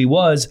really knew who he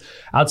was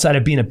outside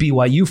of being at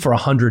BYU for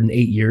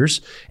 108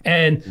 years.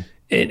 And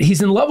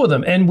he's in love with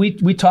him. And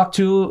we talked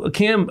to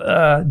Cam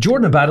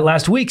Jordan about it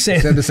last week.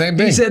 Saying, said the same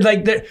thing. He said,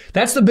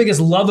 that's the biggest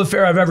love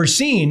affair I've ever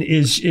seen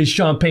is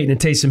Sean Payton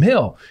and Taysom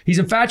Hill. He's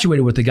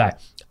infatuated with the guy.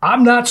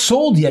 I'm not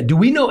sold yet. Do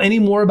we know any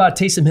more about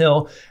Taysom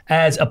Hill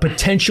as a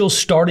potential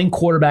starting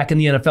quarterback in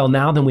the NFL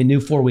now than we knew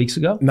 4 weeks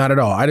ago? Not at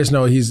all. I just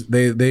know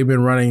they've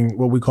been running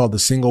what we call the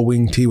single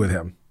wing T with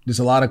him. There's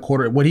a lot of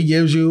what he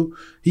gives you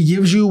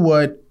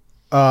what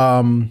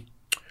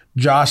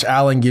Josh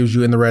Allen gives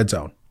you in the red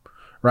zone.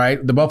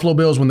 Right? The Buffalo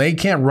Bills, when they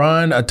can't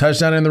run a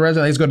touchdown in the red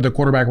zone, they just go to the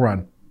quarterback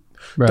run.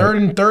 Right.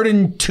 Third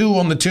and 2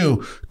 on the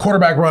 2,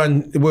 quarterback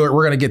run, we're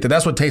going to get there.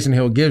 That's what Taysom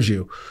Hill gives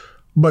you.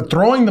 But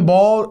throwing the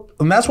ball,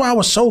 and that's why I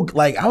was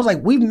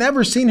like, we've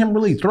never seen him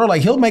really throw.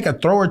 Like, he'll make a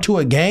throw or two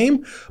a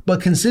game,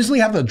 but consistently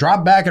have to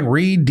drop back and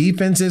read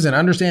defenses and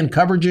understand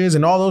coverages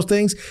and all those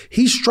things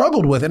he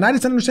struggled with. And I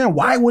just understand,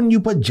 why wouldn't you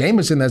put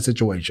Jameis in that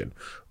situation?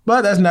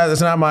 But it's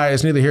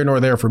neither here nor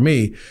there for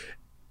me.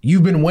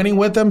 You've been winning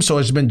with them, so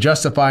it's been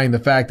justifying the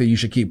fact that you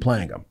should keep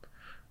playing them.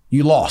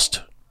 You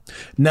lost.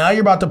 Now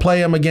you're about to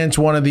play them against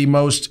one of the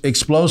most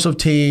explosive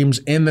teams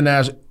in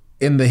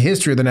the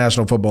history of the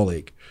National Football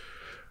League.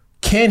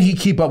 Can he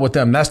keep up with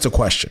them? That's the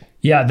question.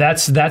 Yeah,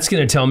 that's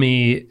going to tell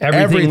me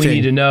everything we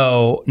need to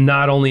know,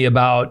 not only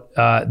about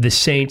the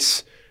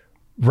Saints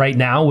right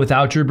now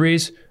without Drew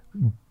Brees,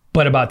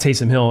 but about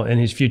Taysom Hill and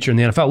his future in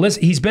the NFL.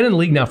 Listen, he's been in the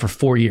league now for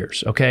 4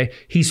 years, okay?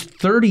 He's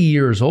 30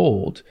 years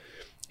old.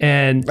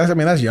 And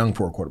that's young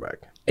for a quarterback.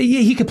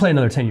 He could play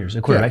another 10 years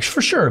at quarterback,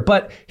 for sure.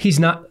 But he's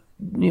not,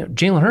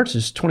 Jalen Hurts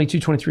is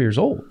 22, 23 years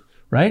old,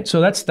 right? So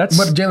that's. But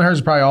Jalen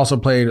Hurts probably also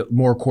played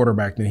more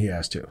quarterback than he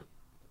has to.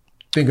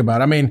 Think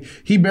about it. I mean,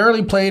 he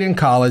barely played in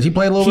college. He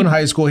played a little bit in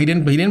high school. He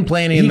didn't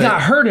play any. He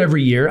got hurt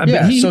every year.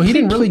 So he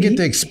didn't really get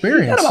the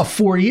experience. He had about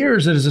 4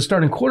 years as a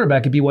starting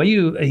quarterback at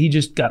BYU. He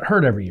just got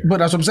hurt every year. But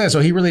that's what I'm saying. So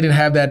he really didn't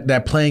have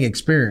that playing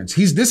experience.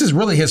 This is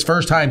really his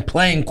first time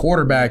playing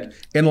quarterback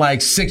in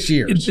like 6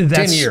 years, 10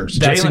 years.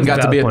 Jalen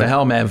got to be at the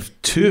helm of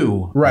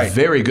two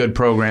very good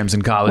programs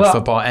in college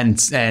football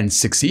and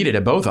succeeded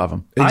at both of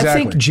them. Exactly. I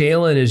think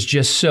Jalen is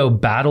just so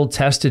battle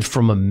tested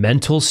from a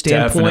mental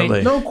standpoint.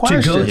 Definitely. No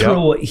question. To go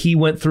through what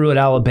he went through at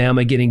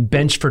Alabama, getting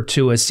benched for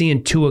Tua,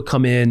 seeing Tua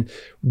come in,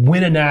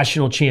 win a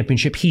national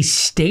championship. He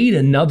stayed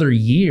another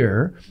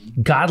year,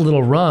 got a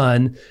little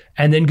run,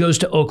 and then goes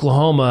to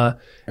Oklahoma.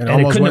 And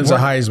almost wins the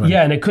Heisman.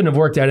 Yeah, and it couldn't have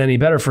worked out any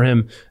better for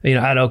him,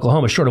 at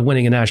Oklahoma, short of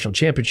winning a national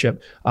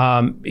championship.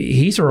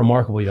 He's a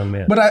remarkable young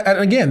man. But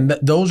again,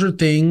 those are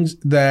things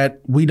that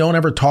we don't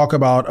ever talk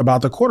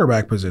about the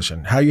quarterback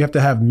position, how you have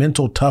to have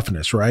mental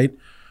toughness, right?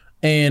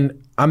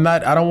 And I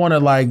don't want to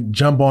like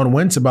jump on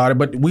Wentz about it,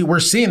 but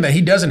we're seeing that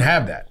he doesn't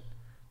have that.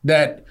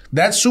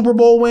 That Super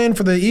Bowl win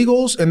for the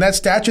Eagles and that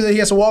statue that he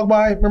has to walk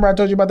by. Remember I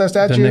told you about that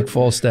statue? The Nick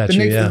Foles statue,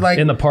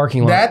 in the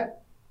parking lot.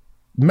 That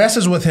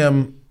messes with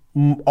him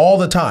all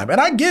the time.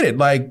 And I get it.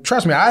 Like,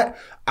 trust me,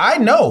 I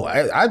know.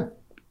 I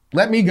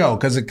let me go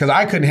because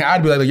I couldn't.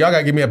 I'd be like, y'all got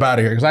to get me up out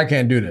of here because I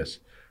can't do this.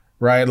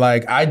 Right?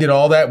 Like, I did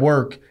all that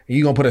work and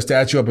you going to put a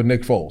statue up of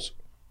Nick Foles.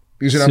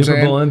 You see what I'm saying?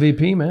 Super Bowl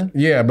MVP, man.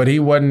 Yeah, but he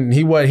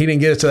didn't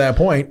get us to that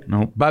point.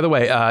 No. By the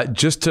way,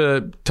 just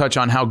to touch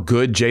on how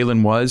good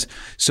Jalen was.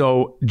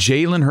 So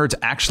Jalen Hurts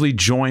actually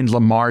joined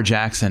Lamar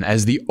Jackson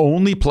as the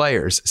only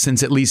players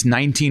since at least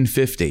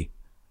 1950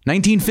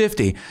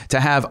 to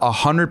have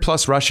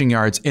 100+ rushing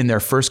yards in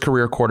their first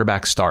career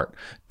quarterback start.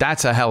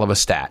 That's a hell of a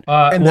stat.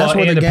 And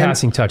a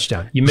passing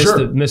touchdown. You missed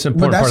the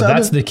important part.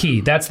 That's the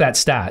key. That's that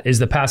stat is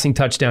the passing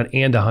touchdown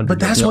and 100.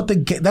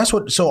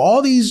 But so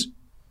all these.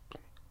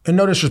 And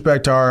no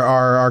disrespect to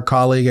our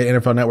colleague at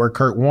NFL Network,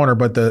 Kurt Warner,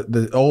 but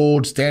the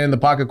old stand in the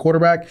pocket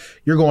quarterback,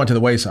 you're going to the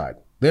wayside.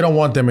 They don't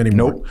want them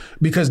anymore. Nope.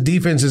 Because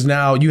defense is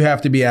now, you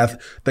have to be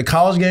the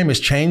college game has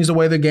changed the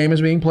way the game is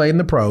being played in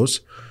the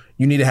pros.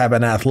 You need to have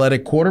an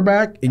athletic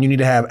quarterback and you need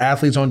to have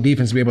athletes on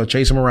defense to be able to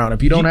chase them around.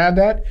 If you don't have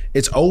that,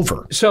 it's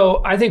over.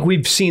 So I think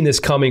we've seen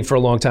this coming for a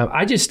long time.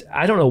 I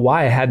don't know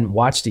why I hadn't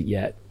watched it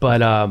yet,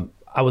 but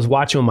I was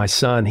watching with my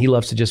son. He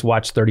loves to just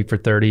watch 30 for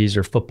 30s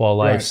or Football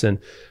Lives. Right.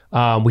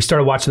 And we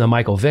started watching the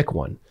Michael Vick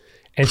one.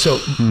 And so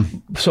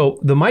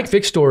the Mike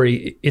Vick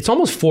story, it's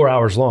almost 4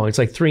 hours long. It's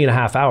like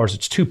 3.5 hours.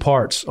 It's 2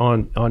 parts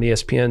on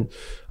ESPN.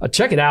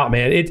 Check it out,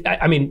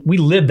 man. We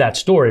lived that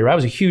story. Right? I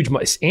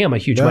am a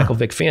huge Michael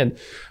Vick fan.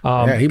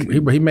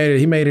 He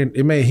made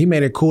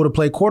it cool to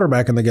play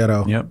quarterback in the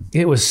ghetto. Yep.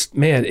 It was,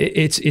 man,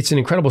 it's an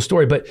incredible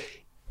story. But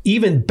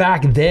even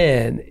back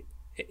then,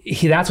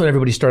 that's when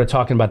everybody started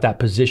talking about that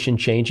position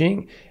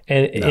changing,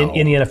 and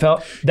in the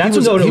NFL,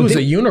 he was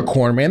a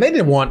unicorn, man. They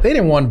didn't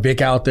want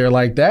Vic out there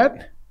like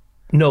that.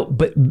 No,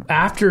 but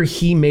after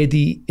he made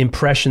the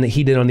impression that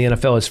he did on the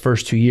NFL his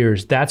first 2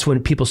 years, that's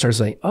when people started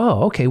saying,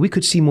 "Oh, okay, we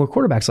could see more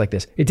quarterbacks like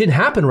this." It didn't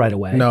happen right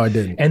away. No, it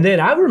didn't. And then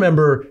I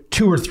remember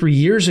 2 or 3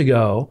 years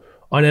ago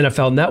on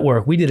NFL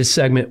Network, we did a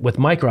segment with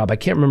Mike Robb. I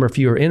can't remember if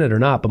you were in it or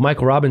not, but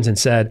Michael Robinson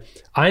said,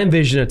 "I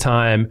envision a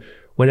time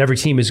when every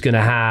team is going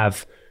to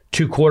have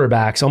 2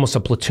 quarterbacks, almost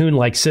a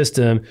platoon-like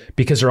system,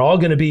 because they're all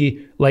going to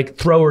be like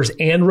throwers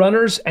and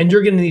runners, and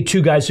you're going to need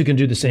 2 guys who can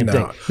do the same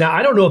thing." Now,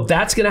 I don't know if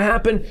that's going to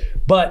happen,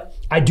 but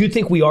I do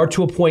think we are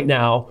to a point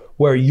now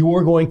where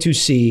you're going to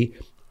see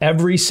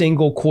every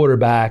single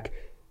quarterback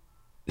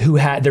who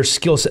had their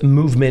skill set,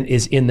 movement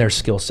is in their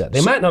skill set.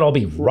 They might not all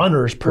be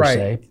runners per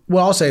se.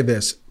 Well, I'll say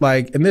this,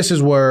 and this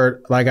is where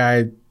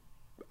I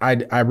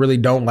really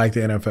don't like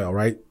the NFL,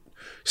 right?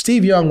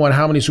 Steve Young won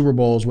how many Super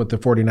Bowls with the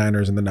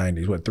 49ers in the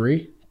 90s? What,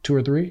 3? 2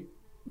 or 3?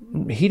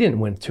 He didn't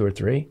win 2 or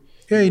 3.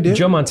 Yeah, he did.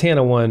 Joe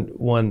Montana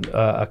won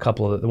a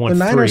couple of the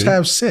Niners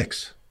have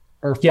 6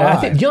 or 5. Yeah, I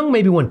think Young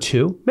maybe won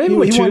 2. Maybe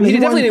won 2. He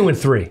definitely didn't win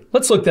 3.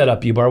 Let's look that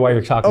up, Ubar, while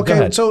you're talking. Okay,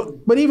 go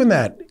ahead. But even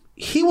that,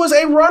 he was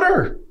a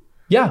runner.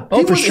 Yeah,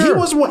 for sure.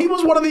 He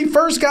was one of the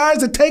first guys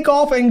to take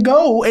off and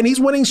go, and he's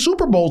winning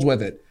Super Bowls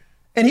with it.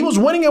 And he was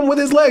winning them with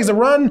his legs. The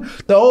run,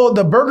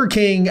 the Burger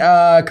King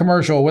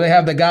commercial where they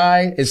have the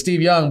guy, it's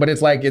Steve Young, but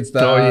it's the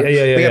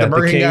the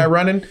Burger King guy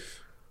running.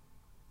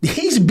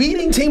 He's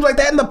beating teams like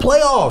that in the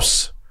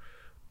playoffs,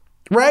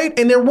 right?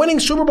 And they're winning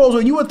Super Bowls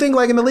where you would think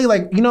like in the league,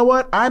 like, you know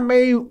what? I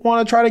may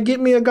want to try to get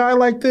me a guy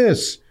like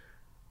this.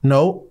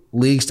 No,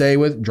 league stay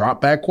with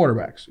drop back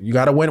quarterbacks. You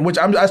got to win, which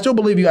I still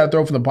believe you got to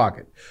throw from the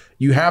pocket.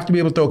 You have to be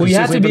able to throw consistently. You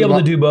have to be able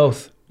to do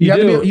both.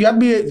 You have to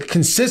be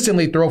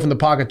consistently throw from the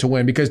pocket to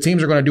win, because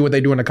teams are going to do what they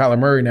do into Kyler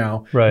Murray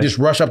now. Right. Just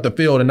rush up the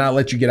field and not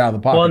let you get out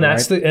of the pocket. Well, and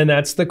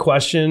that's the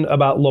question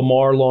about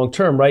Lamar long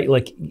term, right?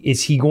 Like,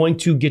 is he going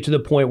to get to the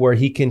point where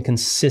he can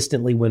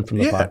consistently win from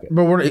the pocket?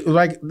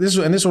 But this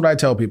is what I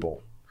tell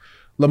people.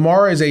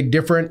 Lamar is a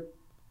different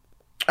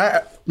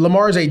runner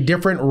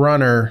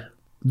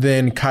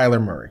than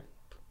Kyler Murray.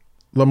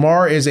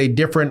 Lamar is a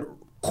different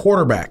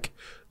quarterback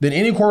than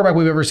any quarterback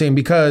we've ever seen,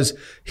 because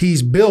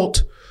he's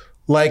built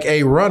like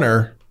a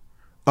runner.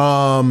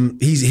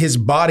 His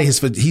body,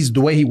 he's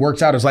the way he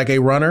works out is like a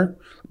runner,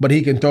 but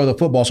he can throw the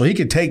football. So he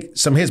can take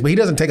some hits, but he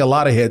doesn't take a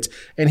lot of hits.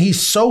 And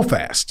he's so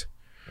fast,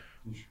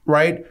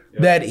 right?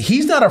 Yep. That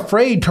he's not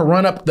afraid to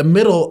run up the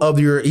middle of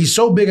he's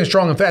so big and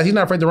strong and fast. He's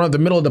not afraid to run up the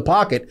middle of the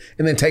pocket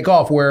and then take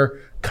off, where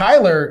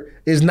Kyler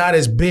is not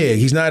as big.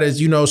 He's not as,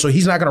 so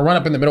he's not going to run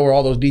up in the middle where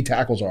all those D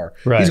tackles are.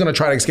 Right. He's going to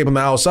try to escape on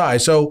the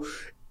outside. So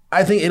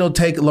I think it'll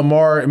take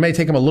Lamar, it may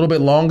take him a little bit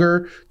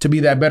longer to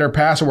be that better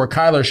passer, where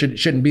Kyler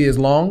shouldn't be as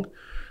long.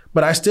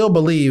 But I still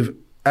believe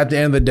at the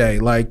end of the day,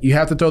 like, you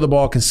have to throw the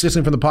ball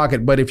consistently from the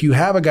pocket. But if you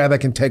have a guy that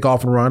can take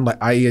off and run,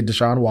 like i.e. a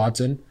Deshaun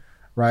Watson,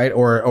 right?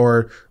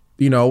 Or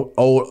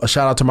a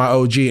shout out to my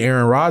OG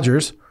Aaron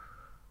Rodgers,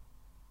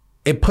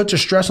 it puts a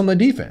stress on the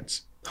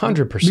defense.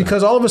 100%.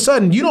 Because all of a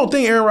sudden, you don't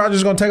think Aaron Rodgers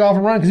is going to take off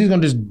and run, because he's going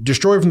to just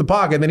destroy from the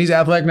pocket, and then he's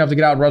athletic enough to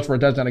get out and rush for a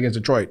touchdown against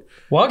Detroit.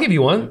 Well, I'll give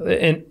you one.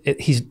 And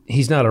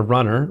he's not a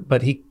runner,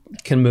 but he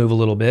can move a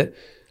little bit.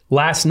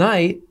 Last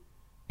night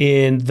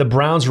in the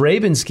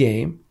Browns-Ravens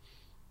game,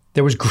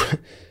 there was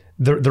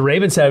the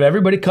Ravens had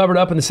everybody covered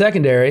up in the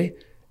secondary,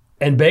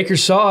 and Baker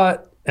saw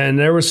it, and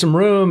there was some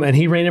room, and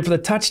he ran in for the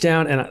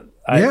touchdown. And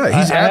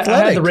he's athletic. I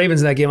had the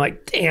Ravens in that game.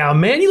 Like,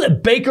 damn, man, you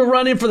let Baker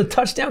run in for the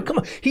touchdown? Come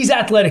on, he's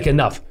athletic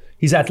enough.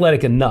 He's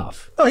athletic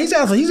enough. Oh, he's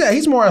athletic.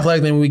 He's more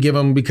athletic than we give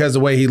him because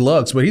of the way he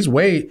looks. But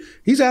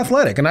he's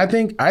athletic, and I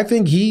think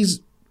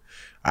he's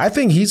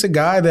a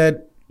guy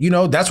that,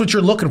 that's what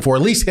you're looking for.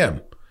 At least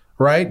him,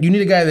 right? You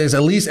need a guy that's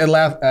at least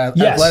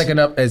athletic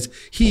enough as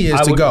he is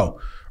to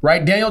go.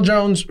 Right, Daniel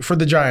Jones for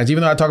the Giants.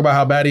 Even though I talk about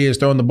how bad he is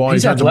throwing the ball,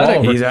 he's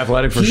athletic. He's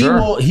athletic for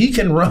sure. He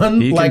can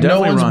run like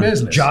no one's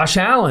business. Josh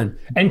Allen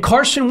and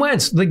Carson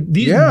Wentz.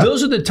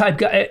 Those are the type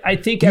guys. I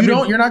think you're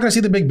not going to see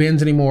the Big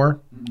Bens anymore.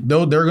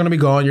 Though they're going to be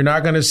gone. You're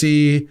not going to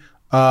see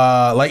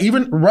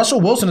even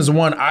Russell Wilson is the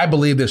one I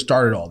believe that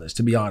started all this.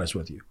 To be honest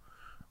with you,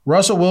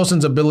 Russell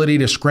Wilson's ability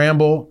to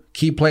scramble,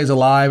 keep plays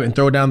alive, and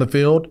throw down the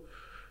field.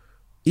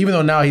 Even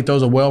though now he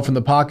throws it well from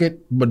the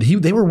pocket, but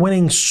they were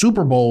winning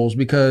Super Bowls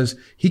because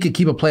he could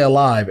keep a play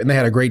alive, and they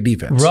had a great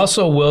defense.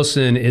 Russell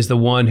Wilson is the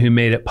one who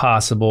made it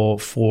possible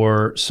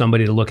for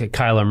somebody to look at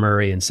Kyler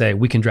Murray and say,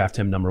 we can draft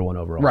him number 1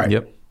 overall. Right.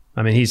 Yep.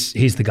 I mean, he's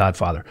the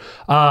godfather.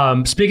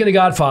 Speaking of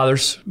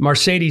godfathers,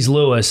 Mercedes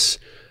Lewis,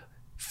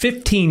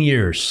 15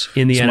 years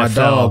in the NFL. My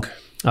dog.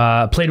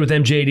 Played with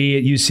MJD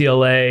at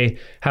UCLA,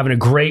 having a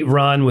great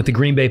run with the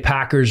Green Bay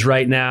Packers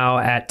right now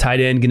at tight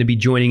end, going to be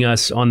joining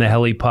us on the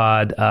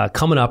HeliPod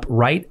coming up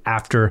right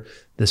after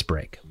this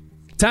break.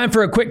 Time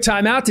for a quick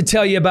timeout to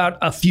tell you about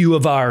a few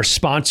of our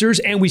sponsors.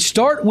 And we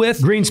start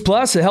with Greens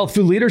Plus, a health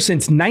food leader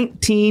since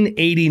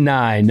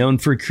 1989, known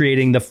for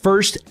creating the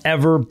first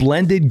ever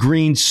blended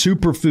green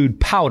superfood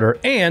powder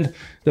and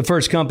the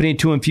first company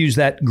to infuse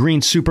that green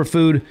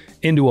superfood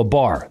into a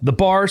bar. The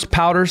bars,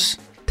 powders,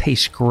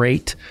 taste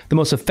great. The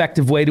most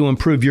effective way to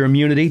improve your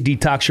immunity,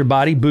 detox your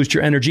body, boost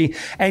your energy,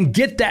 and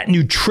get that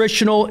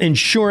nutritional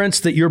insurance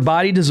that your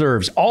body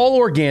deserves. All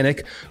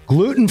organic,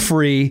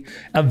 gluten-free,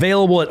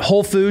 available at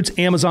Whole Foods,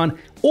 Amazon,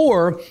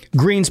 or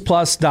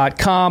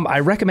greensplus.com. I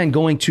recommend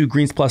going to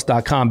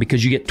greensplus.com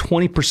because you get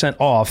 20%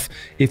 off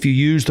if you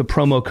use the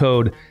promo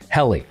code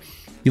HELI.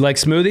 You like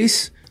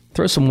smoothies?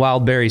 Throw some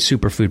wild berry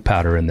superfood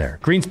powder in there.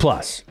 Greens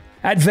Plus.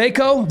 At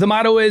Vaco, the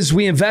motto is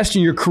we invest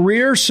in your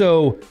career,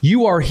 so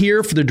you are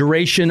here for the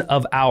duration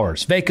of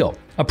ours. Vaco,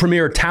 a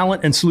premier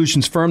talent and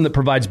solutions firm that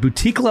provides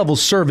boutique-level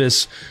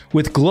service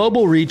with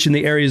global reach in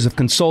the areas of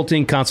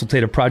consulting,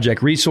 consultative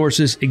project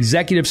resources,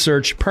 executive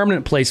search,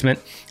 permanent placement,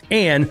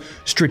 and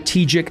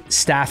strategic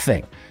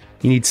staffing.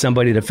 You need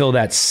somebody to fill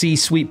that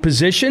C-suite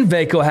position?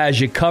 Vaco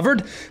has you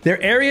covered.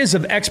 Their areas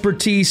of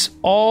expertise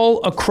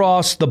all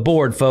across the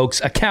board,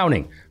 folks.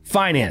 Accounting,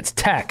 finance,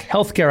 tech,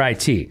 healthcare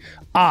IT,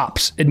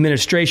 ops,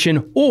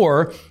 administration,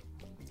 or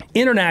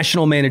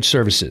international managed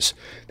services.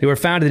 They were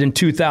founded in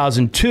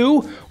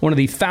 2002. One of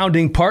the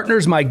founding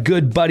partners, my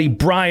good buddy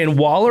Brian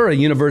Waller, a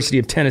University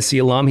of Tennessee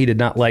alum. He did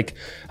not like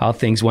how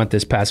things went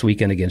this past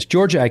weekend against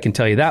Georgia, I can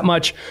tell you that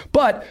much.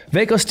 But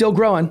Vaco's still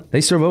growing. They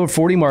serve over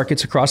 40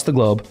 markets across the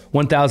globe,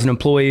 1,000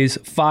 employees,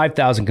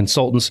 5,000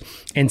 consultants,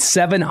 and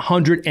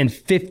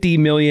 $750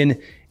 million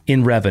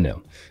in revenue.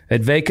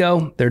 At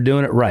Vaco, they're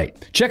doing it right.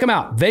 Check them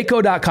out,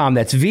 vaco.com.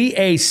 That's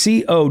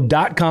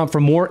VACO.com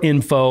for more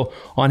info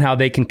on how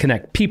they can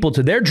connect people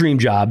to their dream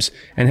jobs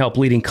and help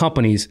leading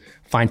companies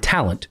find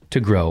talent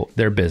to grow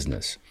their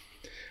business.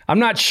 I'm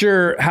not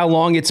sure how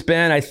long it's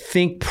been. I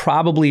think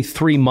probably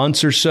 3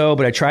 months or so,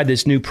 but I tried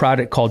this new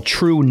product called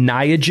True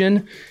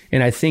Niagen,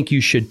 and I think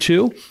you should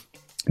too.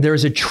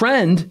 There's a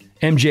trend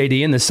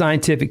MJD, and the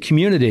scientific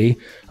community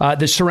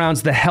that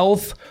surrounds the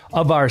health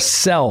of our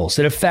cells.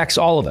 It affects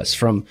all of us,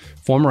 from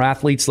former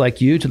athletes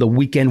like you to the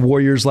weekend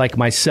warriors like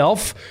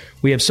myself.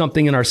 We have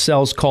something in our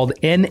cells called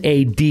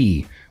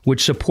NAD,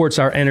 which supports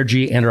our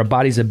energy and our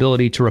body's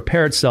ability to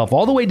repair itself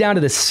all the way down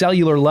to the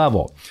cellular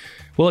level.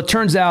 Well, it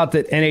turns out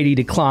that NAD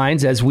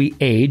declines as we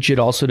age. It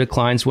also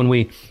declines when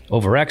we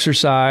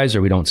overexercise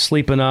or we don't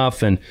sleep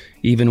enough, and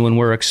even when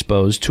we're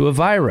exposed to a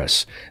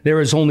virus. There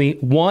is only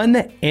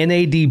one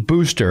NAD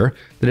booster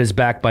that is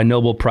backed by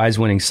Nobel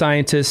Prize-winning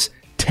scientists,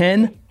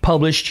 10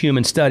 published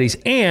human studies,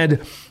 and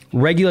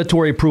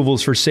regulatory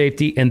approvals for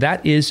safety, and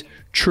that is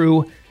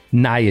True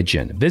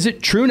Niagen.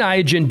 Visit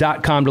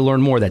TrueNiagen.com to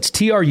learn more. That's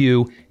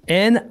TruNiagen.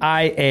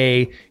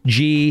 I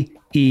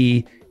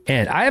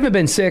haven't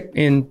been sick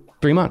in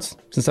 3 months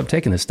since I've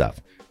taken this stuff.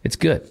 It's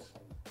good.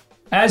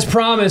 As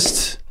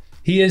promised,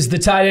 he is the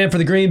tight end for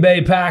the Green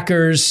Bay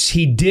Packers.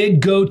 He did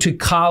go to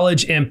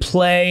college and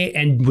play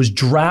and was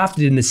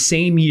drafted in the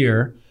same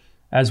year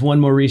as one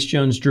Maurice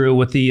Jones-Drew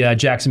with the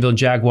Jacksonville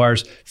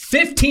Jaguars.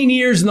 15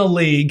 years in the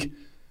league.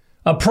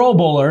 A Pro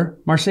Bowler,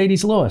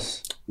 Marcedes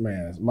Lewis.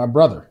 Man, my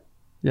brother.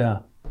 Yeah.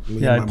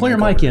 Yeah, pull your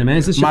mic in, man.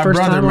 Is this your first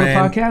time on the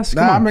podcast?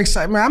 Nah, I'm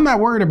excited. Man, I'm not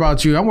worried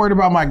about you. I'm worried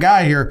about my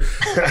guy here.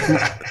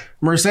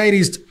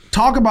 Marcedes,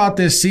 talk about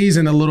this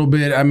season a little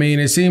bit. I mean,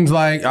 it seems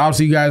like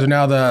obviously you guys are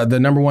now the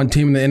number one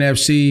team in the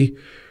NFC,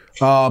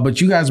 but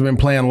you guys have been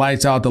playing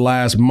lights out the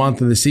last month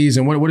of the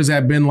season. What has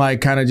that been like,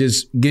 kind of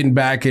just getting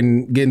back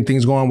and getting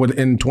things going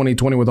in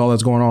 2020 with all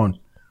that's going on?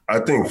 I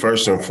think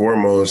first and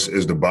foremost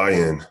is the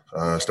buy-in.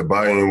 It's the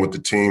buy-in with the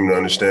team to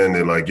understand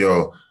that, like,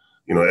 yo,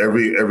 you know,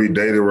 every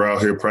day that we're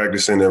out here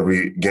practicing,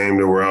 every game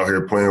that we're out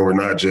here playing, we're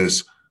not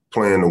just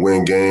playing to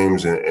win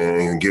games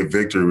and get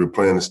victory. We're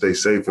playing to stay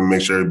safe and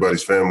make sure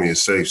everybody's family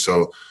is safe.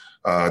 So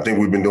I think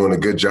we've been doing a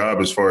good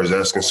job as far as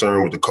that's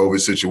concerned with the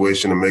COVID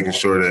situation and making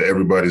sure that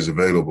everybody's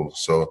available.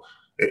 So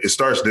it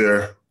starts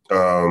there.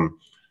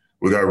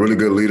 We got really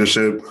good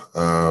leadership,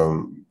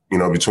 you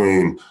know,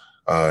 between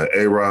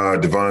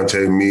A-Rod,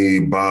 Devontae, me,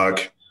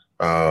 Bach.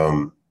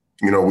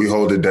 You know, we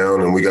hold it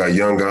down, and we got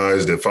young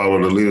guys that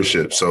follow the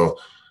leadership. So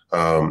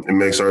it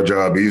makes our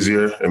job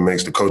easier. It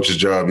makes the coach's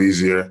job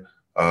easier.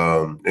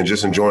 And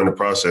just enjoying the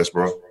process,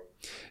 bro.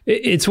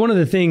 It's one of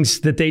the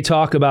things that they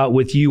talk about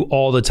with you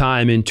all the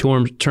time in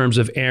terms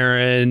of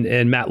Aaron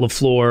and Matt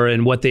LaFleur,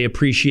 and what they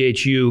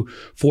appreciate you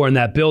for in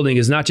that building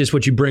is not just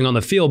what you bring on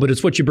the field, but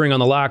it's what you bring on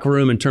the locker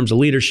room in terms of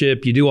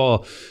leadership. You do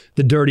all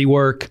the dirty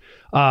work.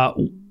 How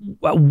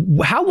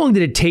long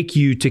did it take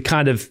you to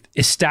kind of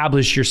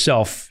establish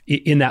yourself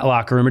in that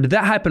locker room? Or did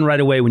that happen right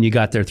away when you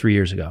got there 3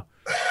 years ago?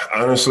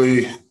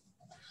 Honestly,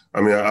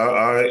 I mean,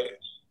 I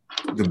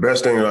the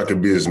best thing that I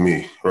could be is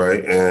me,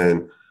 right?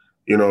 And,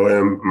 you know,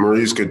 and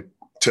Maurice could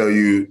tell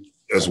you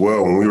as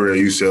well, when we were at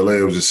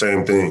UCLA, it was the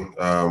same thing.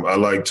 I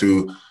like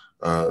to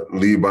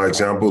lead by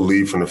example,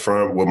 lead from the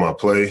front with my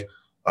play.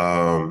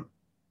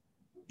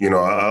 You know,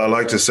 I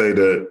like to say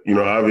that, you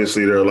know,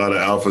 obviously there are a lot of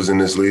alphas in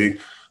this league,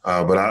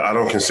 but I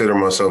don't consider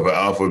myself an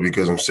alpha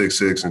because I'm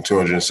 6'6" and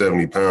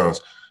 270 pounds.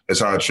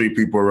 It's how I treat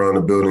people around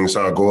the building. It's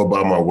how I go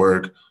about my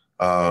work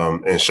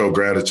and show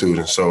gratitude.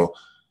 And so,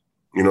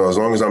 you know, as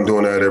long as I'm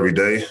doing that every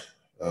day,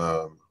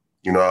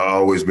 you know, I've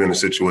always been in a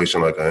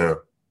situation like I am.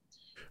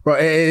 Well,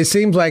 it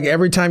seems like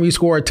every time you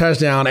score a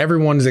touchdown,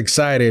 everyone's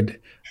excited.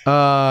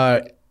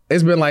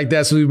 It's been like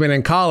that since we've been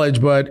in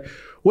college, but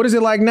what is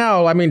it like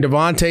now? I mean,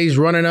 Devontae's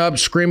running up,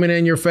 screaming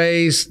in your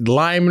face,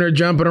 linemen are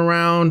jumping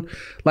around.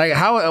 Like,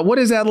 what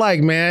is that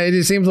like, man?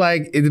 It seems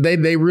like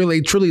they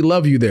really, truly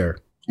love you there.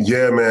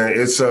 Yeah, man.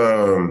 It's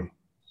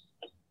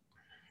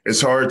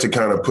hard to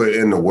kind of put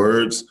into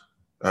words,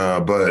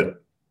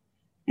 but,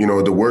 you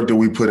know, the work that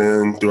we put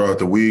in throughout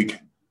the week,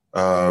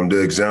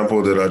 the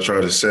example that I try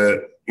to set,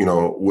 you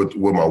know, with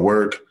my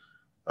work.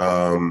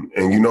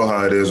 And you know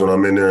how it is when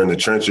I'm in there in the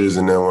trenches,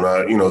 and then when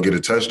I, you know, get a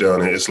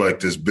touchdown, it's like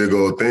this big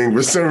old thing.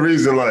 For some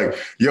reason, like,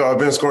 yo, I've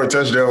been scoring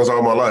touchdowns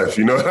all my life.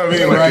 You know what I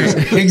mean? Like,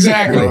 right.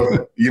 Exactly.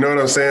 You know what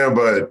I'm saying?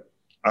 But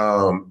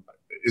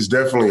it's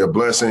definitely a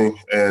blessing,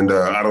 and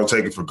I don't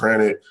take it for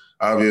granted.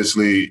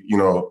 Obviously, you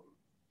know,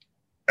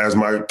 as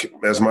my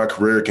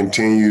career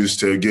continues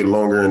to get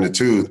longer in the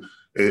tooth,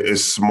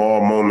 it's small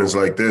moments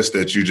like this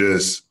that you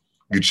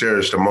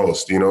cherish the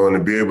most, you know, and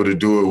to be able to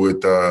do it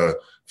with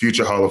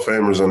future Hall of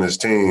Famers on this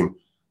team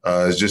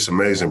is just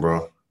amazing,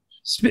 bro.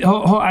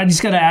 I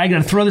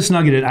gotta throw this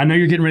nugget in. I know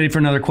you're getting ready for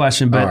another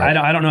question, but right.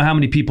 I don't know how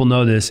many people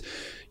know this.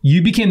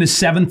 You became the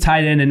 7th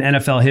tight end in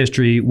NFL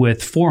history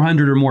with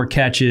 400 or more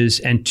catches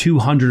and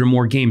 200 or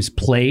more games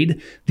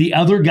played. The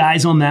other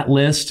guys on that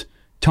list,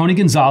 Tony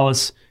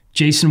Gonzalez,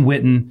 Jason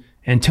Witten,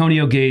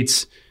 Antonio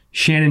Gates,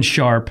 Shannon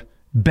Sharp,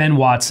 Ben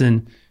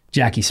Watson,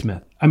 Jackie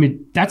Smith. I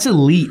mean, that's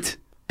elite.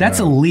 That's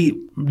elite.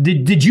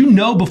 Did you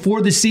know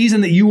before the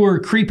season that you were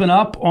creeping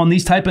up on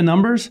these type of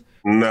numbers?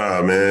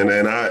 Nah, man.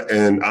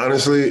 And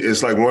honestly,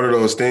 it's like one of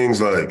those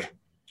things like,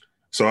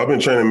 so I've been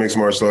training mixed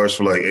martial arts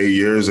for like 8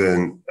 years.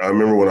 And I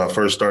remember when I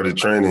first started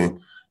training,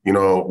 you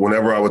know,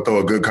 whenever I would throw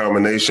a good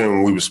combination,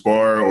 when we would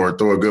spar or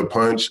throw a good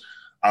punch,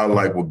 I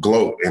like would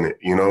gloat in it,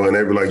 you know, and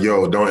they'd be like,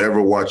 yo, don't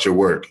ever watch your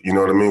work. You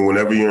know what I mean?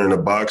 Whenever you're in the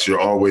box, you're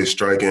always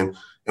striking.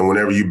 And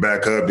whenever you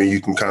back up, then you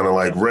can kind of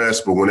like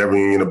rest. But whenever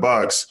you're in the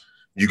box,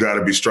 you got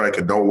to be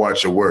striking. Don't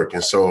watch your work.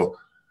 And so,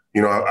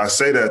 you know, I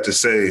say that to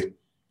say,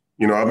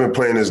 you know, I've been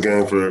playing this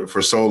game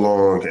for so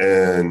long.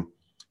 And,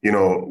 you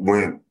know,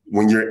 when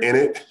you're in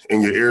it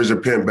and your ears are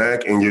pinned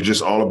back and you're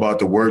just all about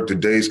the work, the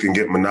days can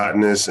get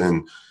monotonous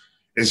and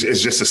it's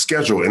just a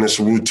schedule and it's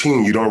a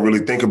routine. You don't really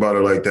think about it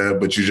like that,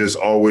 but you just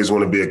always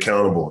want to be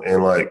accountable.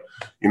 And like,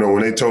 you know,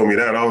 when they told me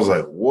that, I was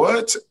like,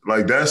 what?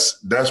 Like, that's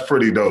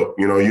pretty dope.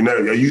 You know,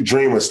 you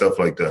dream of stuff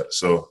like that.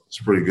 So it's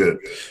pretty good.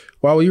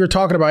 Well, you were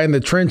talking about in the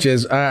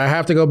trenches. I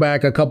have to go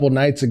back a couple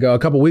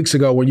weeks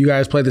ago when you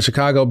guys played the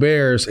Chicago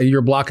Bears and you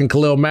were blocking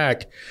Khalil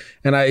Mack.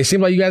 And it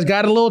seemed like you guys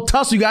got a little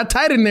tussle. You got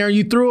tight in there and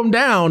you threw him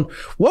down.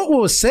 What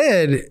was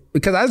said?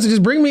 Because I was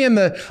just bring me in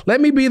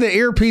let me be the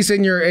earpiece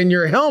in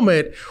your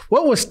helmet.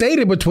 What was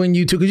stated between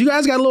you two? Because you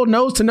guys got a little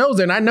nose to nose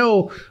there. And I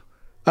know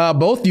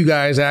both you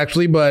guys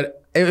actually,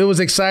 but it was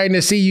exciting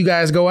to see you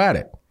guys go at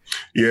it.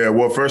 Yeah,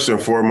 well, first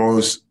and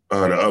foremost,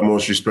 the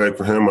utmost respect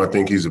for him. I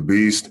think he's a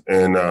beast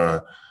and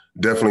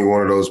definitely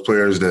one of those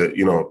players that,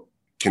 you know,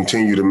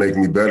 continue to make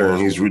me better.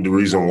 And he's the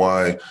reason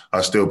why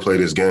I still play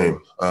this game.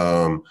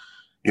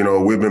 You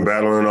know, we've been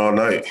battling all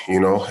night, you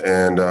know,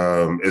 and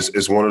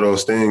it's one of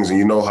those things. And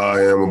you know how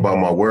I am about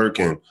my work.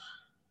 And,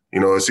 you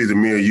know, it's either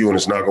me or you, and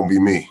it's not going to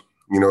be me.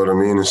 You know what I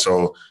mean? And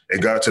so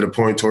it got to the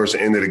point towards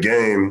the end of the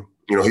game,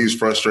 you know, he was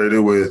frustrated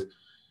with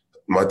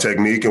my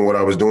technique and what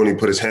I was doing. He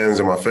put his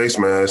hands in my face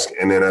mask.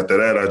 And then after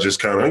that, I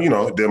just kind of, you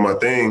know, did my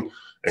thing.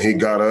 And he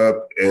got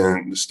up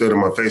and stood in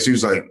my face. He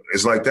was like,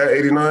 it's like that,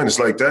 89? It's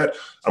like that?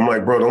 I'm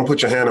like, bro, don't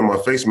put your hand in my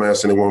face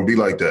mask and it won't be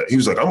like that. He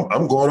was like,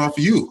 I'm going off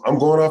of you. I'm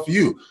going off of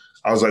you.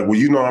 I was like, well,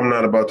 you know, I'm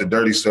not about the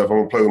dirty stuff. I'm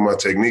going to play with my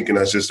technique, and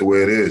that's just the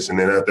way it is. And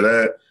then after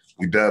that,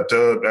 we dapped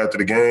up after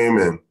the game.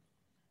 And,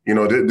 you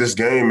know, this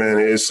game, man,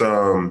 it's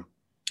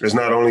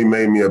not only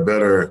made me a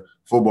better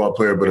football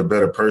player, but a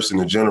better person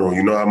in general.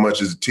 You know how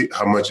much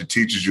it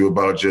teaches you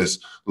about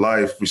just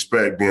life,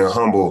 respect, being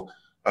humble,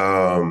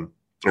 and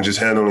just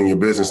handling your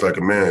business like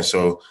a man.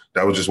 So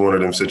that was just one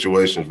of them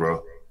situations,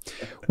 bro.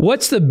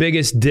 What's the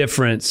biggest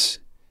difference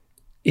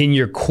in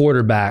your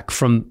quarterback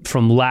from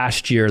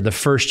last year, the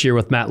first year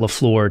with Matt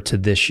LaFleur, to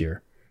this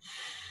year?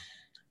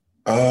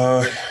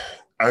 I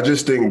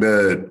just think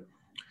that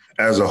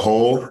as a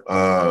whole,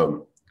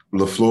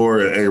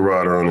 LaFleur and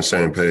A-Rod are on the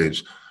same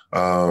page.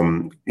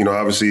 You know,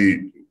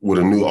 obviously with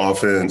a new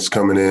offense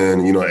coming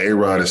in, you know,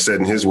 A-Rod is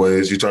setting his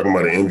ways. You're talking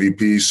about an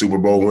MVP, Super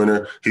Bowl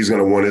winner. He's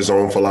going to want his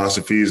own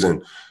philosophies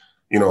and,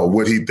 you know,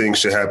 what he thinks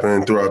should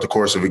happen throughout the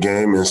course of a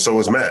game. And so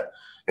is Matt.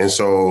 And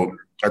so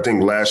I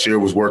think last year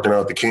was working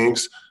out the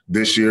kinks.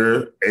 This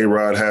year,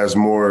 A-Rod has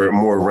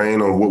more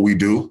reign on what we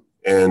do.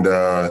 And,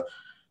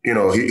 you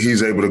know,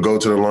 he's able to go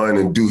to the line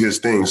and do his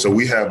thing. So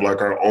we have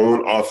like our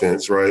own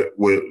offense, right,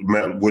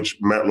 which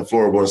Matt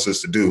LaFleur wants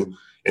us to do.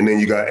 And then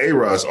you got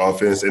A-Rod's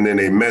offense, and then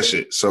they mesh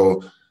it.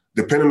 So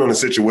depending on the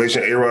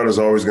situation, A-Rod is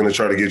always going to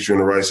try to get you in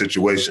the right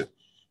situation.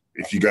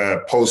 If you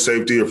got post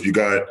safety, or if you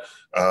got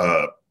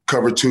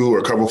cover 2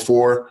 or cover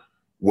 4,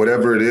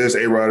 whatever it is,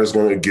 A-Rod is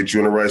going to get you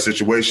in the right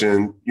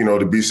situation, you know,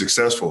 to be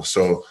successful.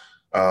 So,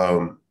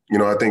 you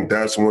know, I think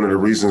that's one of the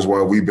reasons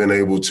why we've been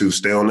able to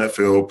stay on that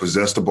field,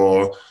 possess the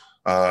ball.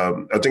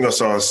 I think I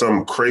saw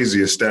some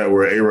craziest stat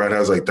where A-Rod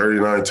has like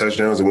 39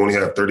 touchdowns and we only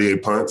have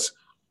 38 punts.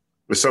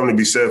 There's something to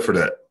be said for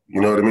that. You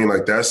know what I mean?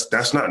 Like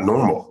that's not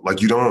normal. Like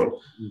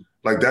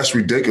that's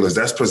ridiculous.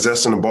 That's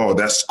possessing the ball.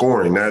 That's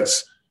scoring.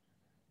 That's,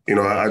 you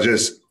know,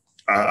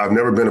 I've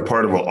never been a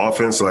part of an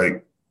offense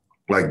like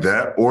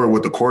that, or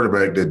with the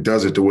quarterback that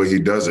does it the way he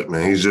does it,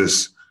 man. He's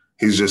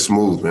just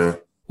smooth, man.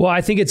 Well, I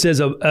think it says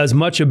as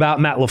much about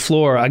Matt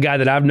LaFleur, a guy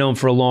that I've known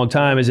for a long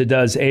time, as it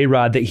does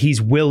A-Rod, that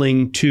he's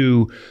willing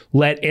to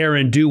let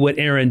Aaron do what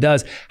Aaron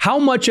does. How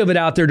much of it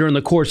out there during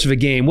the course of a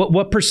game,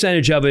 what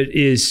percentage of it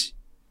is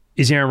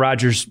Aaron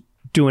Rodgers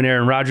doing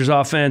Aaron Rodgers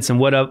offense, and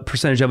what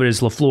percentage of it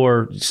is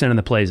LaFleur sending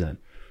the plays in?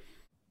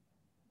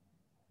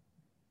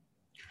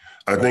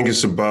 I think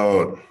it's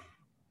about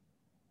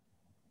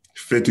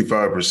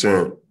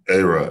 55%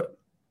 A-Rod.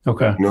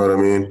 Okay. You know what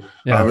I mean?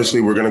 Yeah.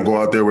 Obviously, we're going to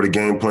go out there with a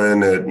game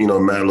plan that, you know,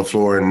 Matt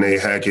LaFleur and Nate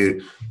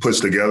Hackett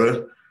puts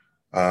together.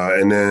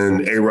 And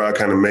then A-Rod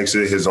kind of makes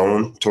it his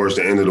own towards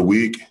the end of the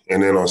week.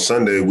 And then on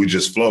Sunday, we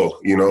just flow,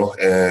 you know.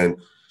 And,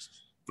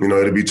 you know,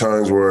 it'll be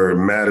times where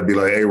Matt would be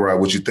like, A-Rod,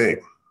 what you think?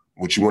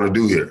 What you want to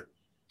do here?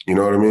 You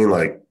know what I mean?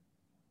 Like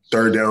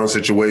third down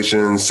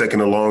situations, second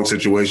and long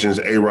situations,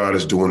 A-Rod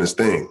is doing his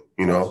thing,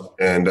 you know.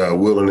 And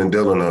Willin and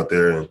Dylan out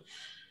there. And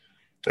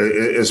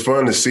it's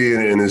fun to see,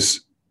 and it's,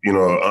 you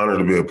know, an honor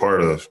to be a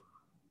part of.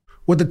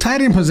 With the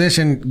tight end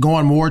position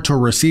going more to a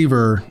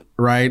receiver,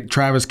 right?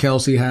 Travis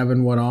Kelce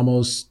having he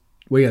has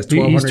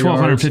 1,200 He's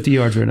 1,250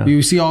 yards right now.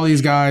 You see all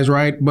these guys,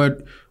 right?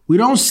 But we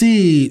don't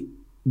see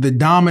the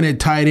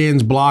dominant tight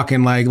ends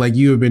blocking like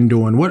you have been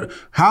doing?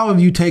 How have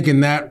you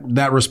taken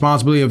that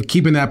responsibility of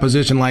keeping that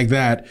position like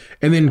that,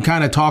 and then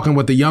kind of talking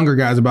with the younger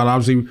guys about,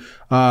 obviously,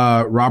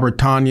 Robert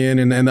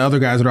Tonyan and the other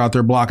guys that are out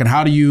there blocking?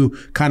 How do you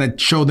kind of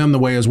show them the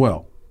way as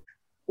well?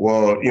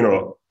 Well,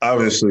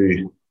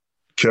 obviously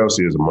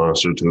Kelce is a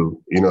monster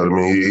too. You know what I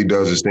mean? He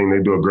does his thing.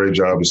 They do a great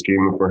job of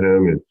scheming for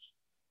him and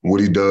what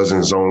he does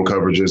in zone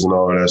coverages and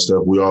all of that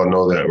stuff. We all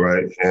know that,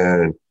 right?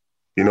 And,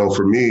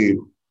 for me,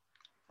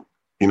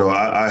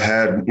 I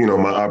had,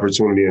 my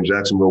opportunity in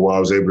Jacksonville where I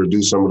was able to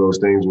do some of those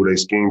things where they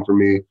schemed for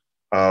me.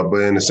 But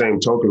in the same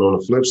token, on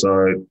the flip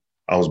side,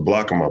 I was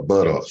blocking my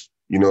butt off.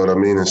 You know what I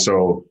mean? And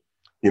so,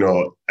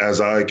 as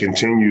I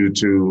continue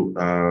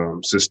to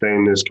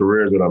sustain this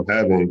career that I'm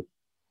having,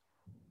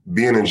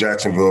 being in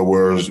Jacksonville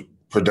where it was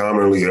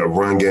predominantly a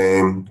run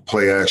game,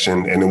 play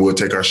action, and then we'll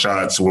take our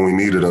shots when we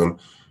needed them,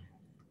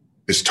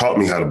 it's taught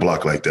me how to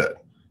block like that.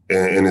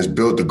 And it's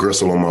built the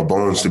gristle on my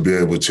bones to be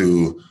able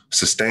to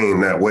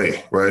sustain that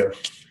way, right?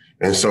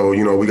 And so,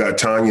 we got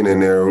Tonyan in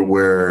there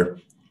where,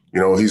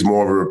 he's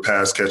more of a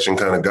pass-catching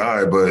kind of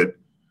guy, but,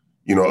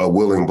 a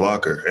willing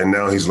blocker. And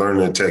now he's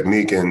learning the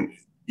technique. And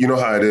you know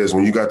how it is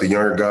when you got the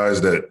younger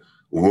guys that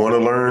want to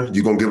learn,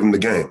 you're going to give them the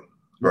game,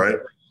 right?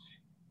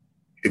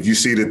 If you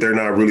see that they're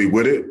not really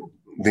with it,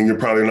 then you're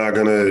probably not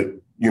going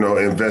to,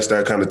 invest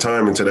that kind of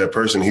time into that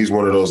person. He's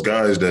one of those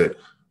guys that,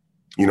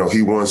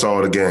 he wants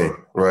all the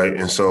game, right?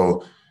 And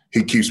so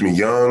he keeps me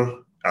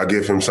young. I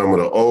give him some of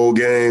the old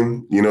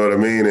game, you know what I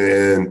mean?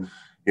 And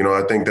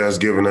I think that's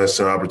given us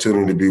an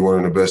opportunity to be one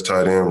of the best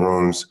tight end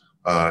rooms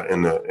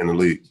in the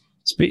league.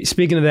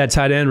 Speaking of that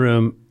tight end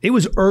room, it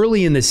was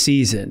early in the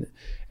season,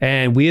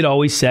 and we had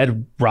always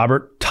said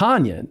Robert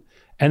Tonyan.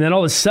 And then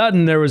all of a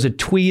sudden there was a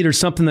tweet or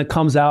something that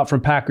comes out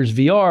from Packers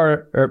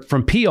VR or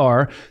from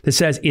PR that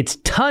says it's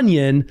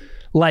Tonyan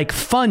like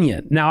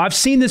Funyun. Now, I've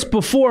seen this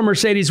before,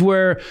 Mercedes,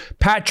 where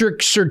Patrick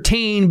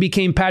Surtain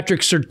became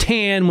Patrick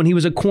Surtain when he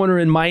was a corner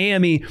in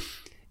Miami.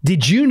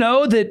 Did you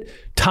know that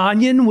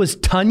Tonyan was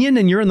Tunyon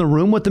and you're in the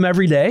room with him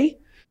every day?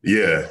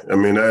 Yeah. I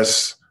mean,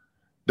 that's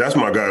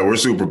my guy. We're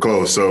super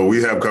close. So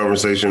we have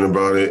conversation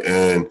about it.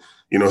 And,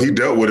 he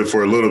dealt with it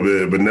for a little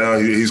bit, but now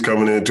he's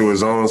coming into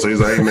his own. So he's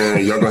like, hey,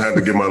 man, y'all going to have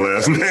to get my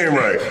last name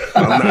right.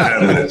 I'm not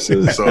having this.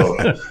 So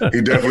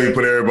he definitely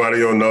put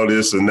everybody on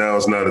notice, and now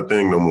it's not a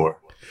thing no more.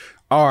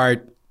 All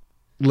right.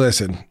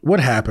 Listen, what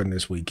happened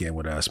this weekend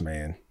with us,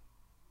 man?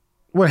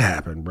 What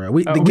happened, bro?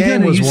 The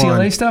game was UCLA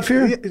won. Stuff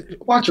here?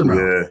 Watch your mouth.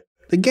 Yeah.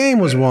 The game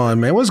was won,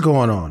 man. What's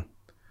going on?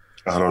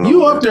 I don't know.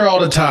 You up there all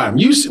the time.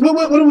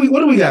 What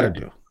do we got to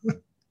do?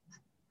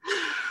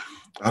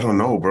 I don't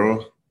know,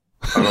 bro.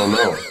 I don't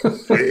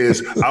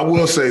know. I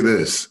will say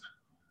this.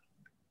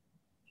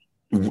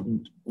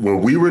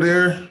 When we were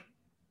there,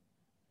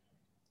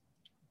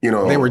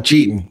 they were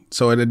cheating,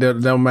 so it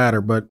don't matter.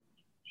 But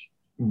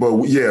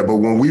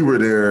when we were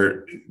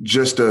there,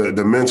 just the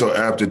mental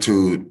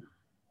aptitude,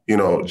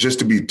 just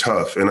to be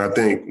tough. And I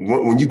think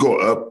when you go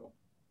up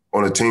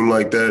on a team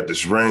like that,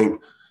 this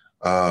ranked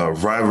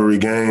rivalry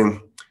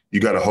game, you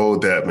got to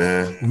hold that,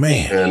 man.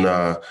 And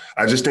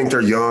I just think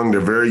they're young.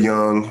 They're very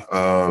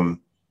young.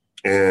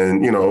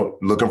 And,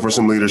 looking for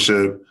some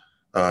leadership.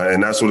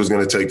 And that's what it's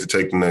going to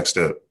take the next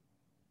step.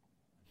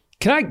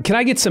 Can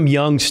I get some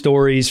young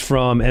stories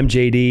from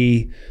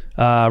MJD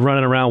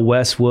running around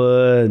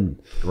Westwood?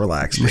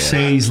 Relax,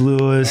 Mercedes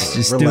Lewis,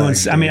 just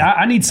relax, doing. Man.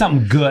 I need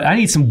something good. I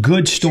need some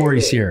good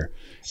stories here.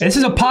 This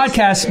is a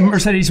podcast,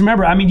 Mercedes.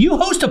 Remember, you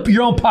host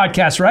your own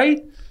podcast, right?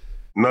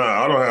 No,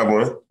 I don't have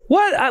one.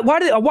 What?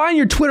 Why on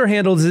your Twitter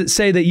handle does it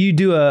say that you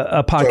do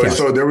a podcast?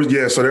 So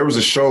there was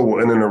a show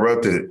in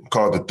Uninterrupted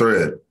called The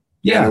Thread.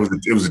 Yeah, and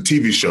it was a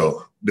TV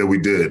show that we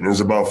did. And it was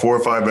about 4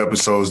 or 5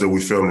 episodes that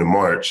we filmed in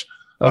March.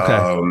 Okay.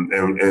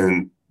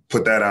 And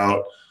put that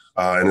out.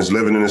 And it's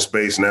living in a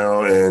space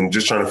now and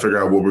just trying to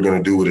figure out what we're going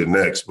to do with it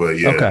next. But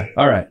yeah. Okay.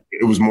 All right.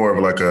 It was more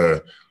of like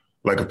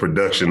a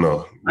production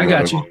though. I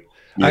got you.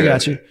 Yeah. I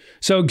got you.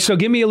 So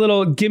give me a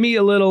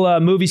little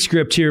movie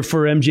script here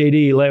for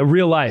MJD, like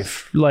real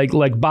life, like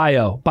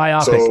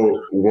biopic.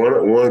 So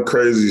one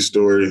crazy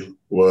story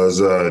was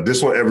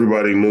this one.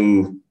 Everybody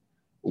knew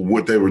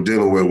what they were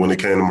dealing with when it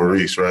came to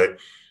Maurice, right?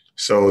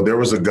 So there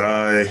was a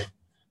guy, I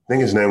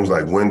think his name was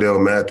like Wendell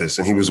Mathis,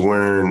 and he was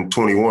wearing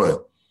 21.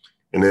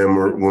 And then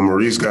when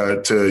Maurice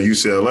got to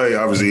UCLA,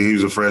 obviously he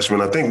was a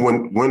freshman. I think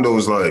Wendell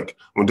was like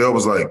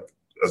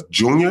a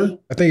junior.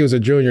 I think he was a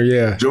junior,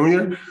 yeah.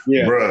 Junior?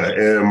 Yeah.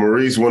 Bruh. And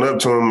Maurice went up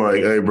to him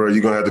like, hey, bro,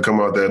 you're going to have to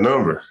come out that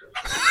number.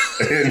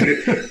 And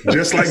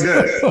just like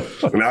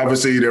that. And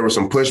obviously there was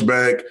some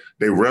pushback.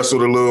 They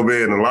wrestled a little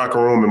bit in the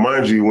locker room. And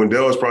mind you,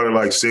 Wendell was probably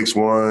like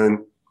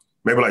 6'1",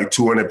 maybe like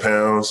 200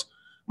 pounds.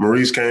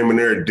 Maurice came in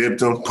there,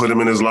 dipped him, put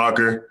him in his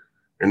locker.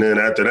 And then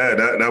after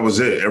that was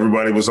it.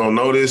 Everybody was on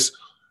notice.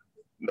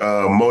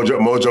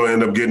 Mojo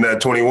ended up getting that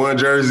 21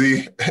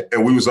 jersey,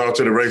 and we was off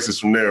to the races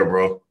from there,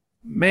 bro.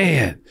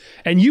 Man.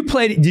 And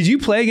did you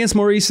play against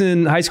Maurice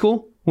in high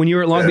school when you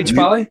were at Long Beach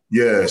Poly?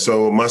 Yeah.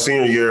 So my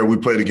senior year, we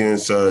played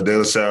against De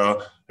La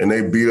Salle, and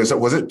they beat us.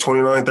 Was it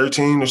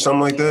 29-13 or something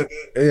like that?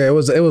 Yeah,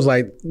 it was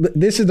like,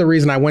 this is the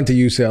reason I went to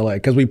UCLA,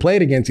 because we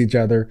played against each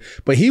other,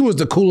 but he was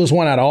the coolest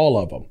one out of all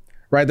of them,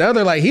 right? The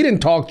other, like, he didn't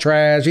talk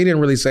trash. He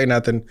didn't really say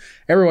nothing.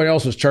 Everyone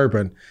else was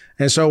chirping.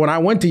 And so when I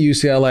went to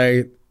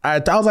UCLA, I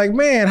was like,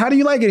 man, how do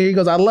you like it here? He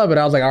goes, I love it.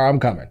 I was like, all right, I'm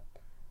coming.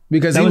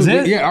 Because that was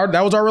it? Yeah,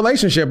 that was our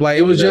relationship. Like,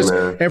 it was just,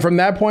 and from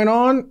that point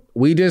on,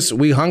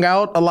 we hung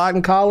out a lot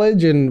in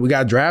college, and we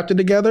got drafted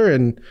together,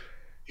 and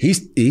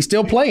he's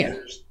still playing.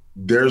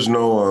 There's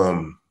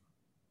no,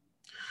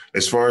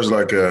 as far as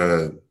like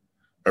a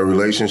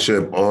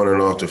relationship on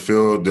and off the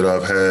field that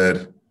I've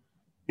had,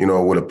 you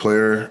know, with a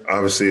player,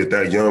 obviously at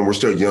that young, we're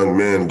still young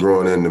men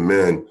growing into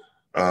men.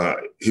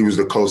 He was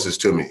the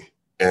closest to me.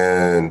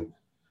 And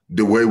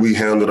the way we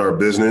handled our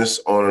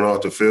business on and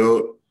off the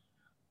field,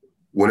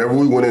 whenever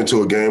we went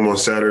into a game on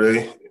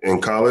Saturday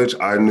in college,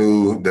 I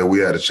knew that we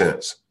had a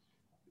chance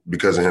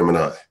because of him and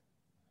I.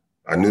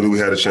 I knew that we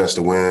had a chance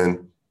to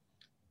win.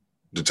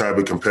 The type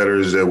of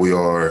competitors that we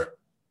are,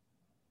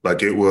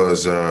 like it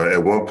was at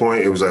one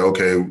point, it was like,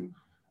 okay,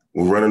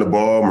 we're running the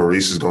ball.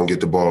 Maurice is going to get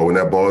the ball. When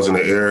that ball's in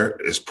the air,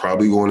 it's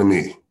probably going to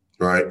me,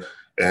 right?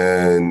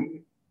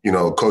 And, you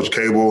know, Coach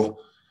Cable,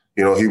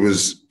 you know, he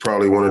was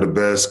probably one of the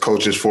best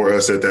coaches for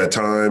us at that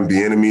time.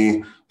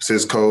 Bieniemy was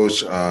his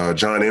coach.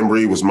 John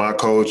Embry was my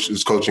coach.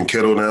 He's coaching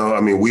Kittle now.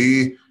 I mean,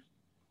 we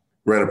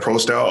ran a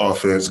pro-style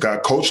offense,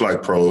 got coached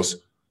like pros.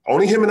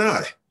 Only him and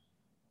I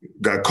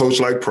got coached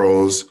like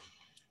pros.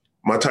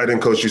 My tight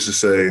end coach used to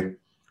say,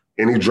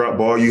 any drop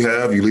ball you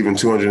have, you're leaving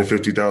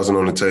 $250,000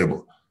 on the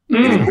table.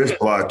 Any missed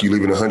block, you're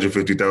leaving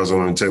 $150,000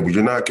 on the table.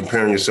 You're not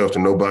comparing yourself to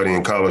nobody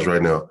in college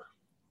right now.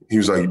 He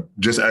was like,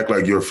 just act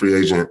like you're a free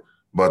agent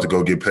about to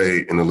go get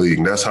paid in the league.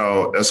 And that's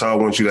how I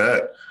want you to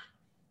act.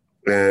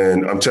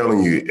 And I'm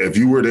telling you, if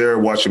you were there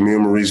watching me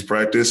and Maurice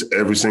practice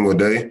every single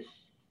day,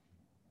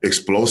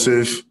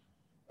 explosive,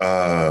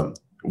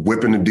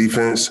 whipping the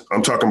defense.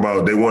 I'm talking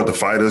about they wanted to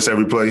fight us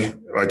every play.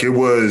 Like, it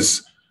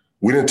was,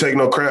 we didn't take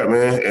no crap,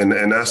 man.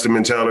 And that's the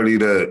mentality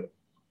that,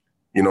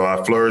 you know,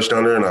 I flourished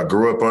under and I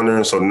grew up under.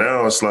 And so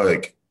now it's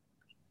like,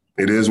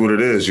 it is what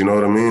it is. You know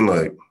what I mean?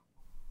 Like,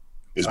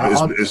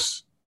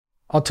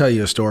 I'll tell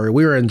you a story.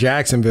 We were in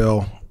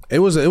Jacksonville. I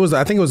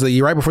think it was the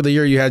year right before the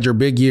year you had your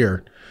big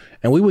year.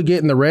 And we would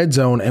get in the red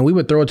zone and we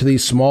would throw it to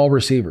these small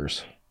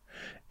receivers.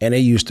 And it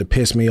used to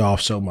piss me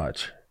off so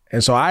much.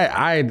 And so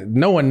I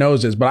no one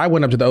knows this, but I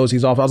went up to the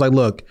OC's office. I was like,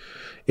 look,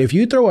 if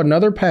you throw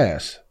another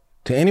pass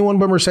to anyone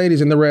but Mercedes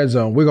in the red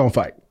zone, we're going to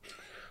fight.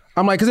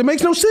 I'm like, because it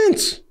makes no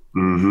sense.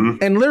 Mm-hmm.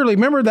 And literally,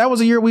 remember, that was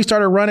the year we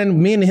started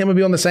running. Me and him would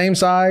be on the same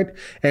side.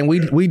 And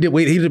he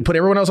did put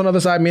everyone else on the other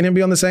side. Me and him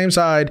be on the same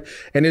side.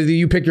 And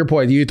you pick your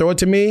point. You throw it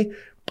to me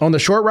on the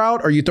short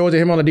route, or you throw it to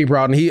him on the deep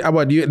route. And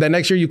the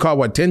next year you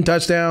caught 10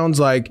 touchdowns?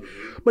 Like,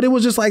 but it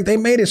was just like, they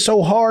made it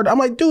so hard. I'm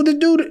like, dude,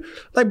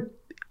 like,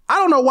 I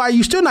don't know why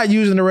you still not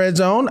using the red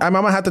zone. I'm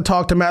gonna have to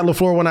talk to Matt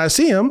LaFleur when I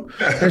see him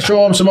and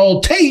show him some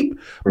old tape.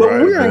 But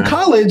when we were in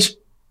college,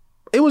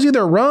 it was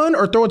either run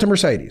or throw it to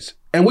Mercedes.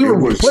 And we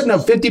were putting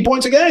up 50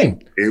 points a game.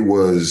 It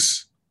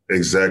was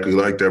exactly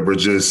like that, but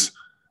just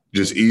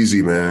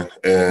easy, man.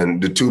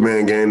 And the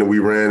 2-man game that we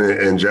ran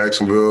in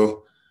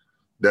Jacksonville,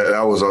 that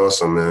was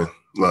awesome, man.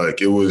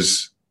 Like, it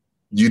was,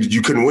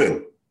 you couldn't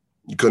win.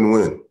 You couldn't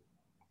win.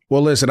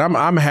 Well, listen,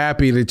 I'm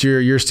happy that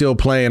you're still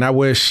playing. I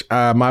wish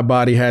my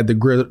body had the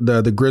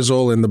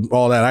grizzle and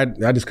all that.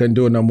 I just couldn't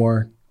do it no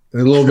more. A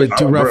little bit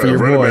too rough for your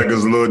boy. Running back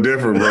is a little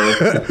different,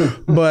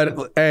 bro.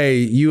 But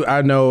hey,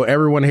 I know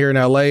everyone here in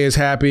LA is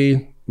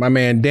happy. My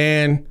man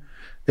Dan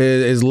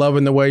is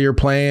loving the way you're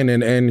playing,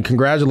 and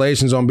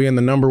congratulations on being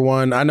the number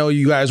one. I know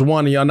you guys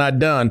won and y'all not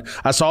done.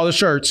 I saw the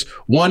shirts,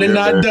 won and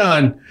not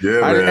done.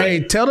 Yeah, man.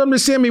 Hey, tell them to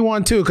send me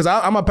one too, because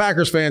I'm a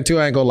Packers fan too.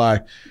 I ain't gonna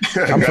lie.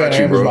 I'm fan of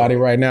everybody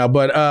right now,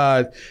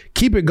 but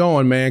keep it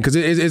going, man.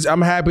 Because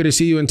I'm happy to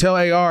see you. And tell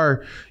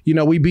AR,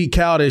 we beat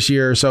Cal this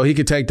year, so he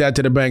could take that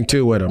to the bank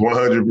too with him.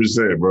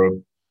 100%,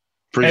 bro.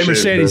 Appreciate hey,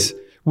 Mercedes,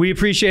 we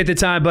appreciate the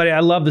time, buddy. I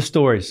love the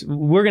stories.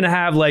 We're gonna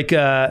have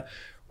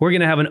We're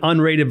going to have an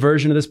unrated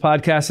version of this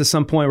podcast at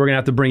some point. We're going to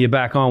have to bring you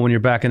back on when you're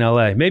back in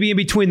LA. Maybe in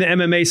between the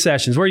MMA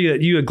sessions. Where are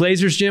you at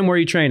Glazer's Gym? Where are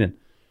you training?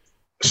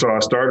 So I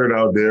started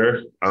out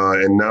there,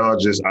 and now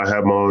I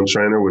have my own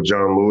trainer with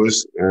John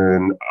Lewis.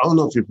 And I don't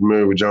know if you're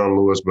familiar with John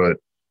Lewis, but,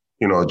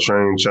 I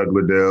trained Chuck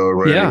Liddell,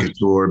 Randy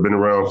Couture, been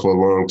around for a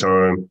long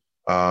time.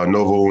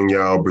 Novo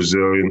União,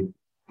 Brazilian.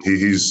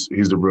 He's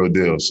the real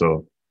deal.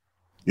 So.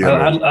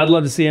 Yeah, I'd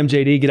love to see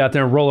MJD get out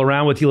there and roll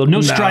around with you.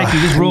 No striking,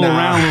 just roll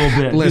around a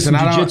little bit. Listen,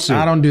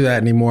 I don't do that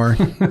anymore.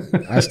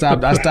 I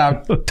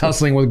stopped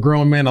tussling with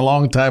grown men a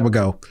long time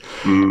ago.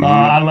 Mm-hmm.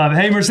 I love it.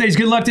 Hey, Mercedes,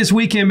 good luck this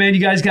weekend, man. You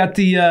guys got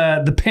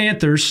the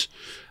Panthers,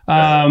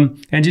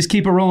 and just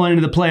keep it rolling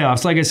into the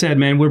playoffs. Like I said,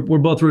 man, we're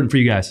both rooting for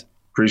you guys.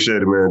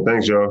 Appreciate it, man.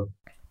 Thanks, y'all.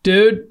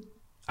 Dude,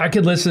 I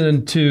could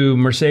listen to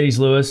Mercedes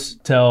Lewis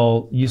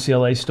tell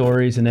UCLA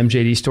stories and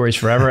MJD stories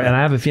forever, and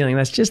I have a feeling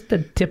that's just the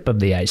tip of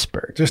the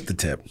iceberg. Just the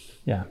tip.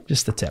 Yeah,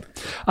 just the tip.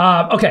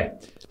 Okay,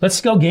 Let's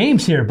go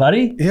games here,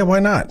 buddy. Yeah, why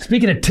not?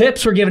 Speaking of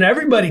tips, we're giving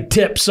everybody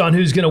tips on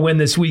who's going to win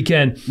this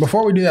weekend.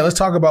 Before we do that, let's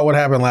talk about what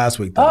happened last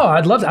week, though. Oh,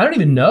 I'd love to. I don't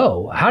even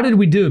know. How did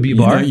we do,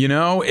 B-Bar? You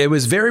know, it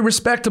was very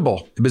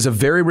respectable. It was a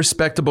very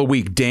respectable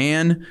week.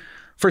 Dan,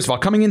 first of all,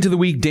 coming into the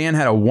week, Dan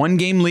had a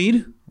 1-game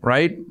lead,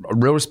 right?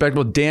 Real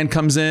respectable. Dan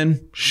comes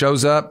in,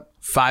 shows up,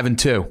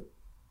 5-2.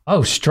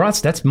 Oh,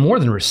 Struts, that's more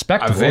than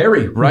respectable.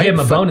 Very, right? We gave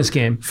him a bonus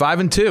game.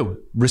 5-2.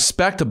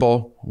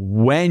 Respectable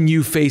when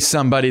you face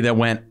somebody that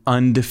went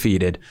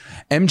undefeated.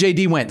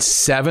 MJD went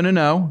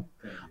 7-0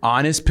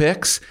 on his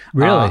picks.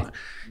 Really?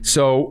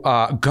 So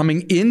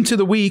coming into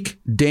the week,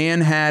 Dan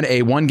had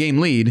a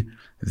 1-game lead.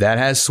 That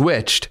has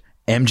switched.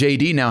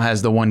 MJD now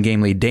has the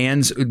 1-game lead.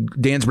 Dan's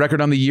record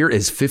on the year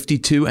is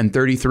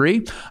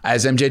 52-33.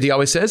 As MJD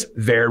always says,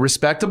 very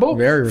respectable.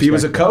 Very respectable. If he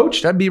was a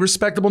coach, that'd be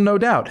respectable, no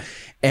doubt.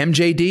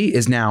 MJD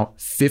is now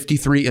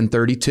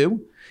 53-32.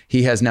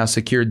 He has now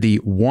secured the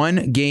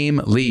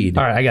 1-game lead.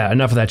 All right, I got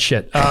enough of that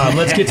shit.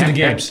 Let's get to the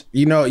games.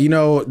 You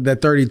know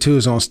that 32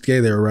 is on stay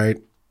there, right?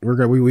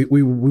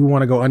 We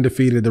want to go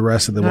undefeated the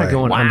rest of the We're way. not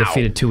going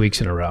undefeated 2 weeks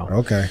in a row.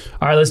 Okay.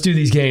 All right, let's do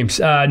these games.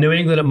 New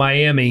England at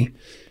Miami.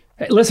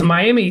 Hey, listen,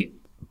 Miami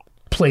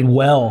played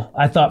well,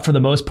 I thought, for the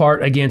most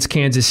part against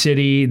Kansas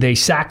City. They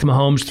sacked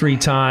Mahomes 3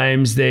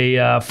 times.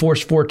 They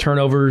forced 4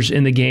 turnovers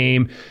in the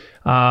game.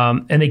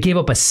 And they gave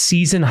up a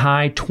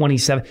season-high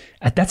 27.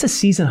 That's a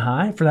season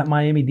high for that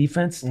Miami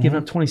defense, giving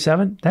up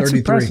 27? That's 33.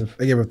 impressive.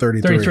 They gave up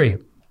 33.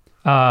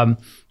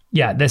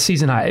 Yeah, that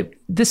season high.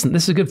 This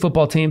is a good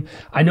football team.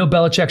 I know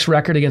Belichick's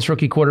record against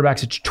rookie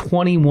quarterbacks. It's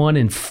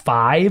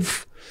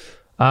 21-5.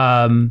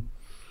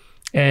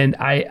 And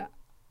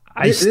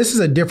This is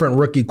a different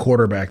rookie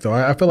quarterback, though.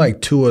 I feel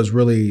like Tua's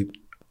really...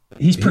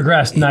 He's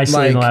progressed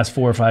nicely in the last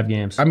 4 or 5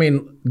 games. I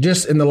mean,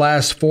 just in the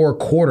last 4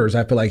 quarters,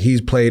 I feel like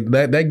he's played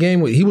that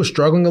game. He was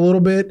struggling a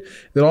little bit.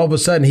 Then all of a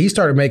sudden, he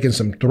started making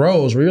some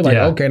throws where you're like,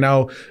 okay,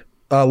 now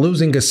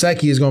losing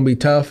Gesicki is going to be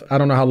tough. I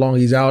don't know how long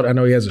he's out. I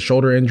know he has a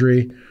shoulder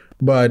injury,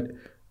 but he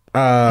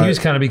was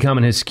kind of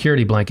becoming his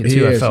security blanket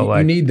too. I felt like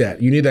you need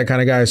that. You need that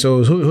kind of guy.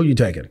 So who are you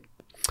taking?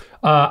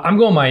 I'm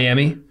going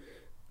Miami,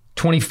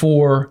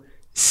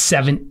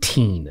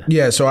 24-17.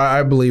 Yeah, so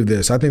I believe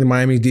this. I think the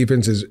Miami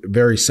defense is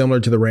very similar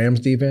to the Rams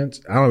defense.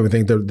 I don't even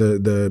think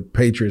the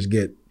Patriots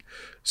get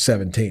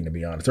 17, to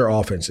be honest. Their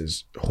offense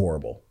is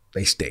horrible.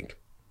 They stink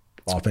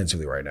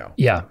offensively right now.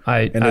 Yeah,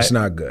 it's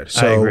not good.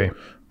 So, I agree.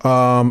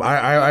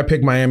 I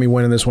picked Miami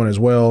winning this one as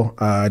well.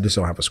 I just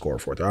don't have a score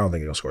for it. I don't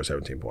think he'll score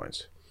 17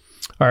 points.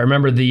 All right,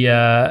 remember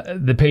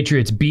the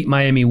Patriots beat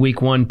Miami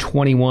week 1,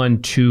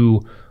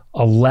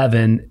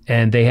 21-11,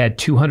 and they had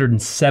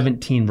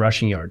 217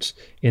 rushing yards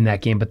in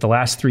that game. But the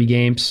last 3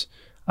 games,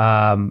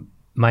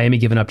 Miami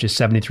giving up just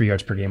 73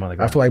 yards per game on the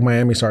ground. I feel like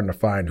Miami's starting to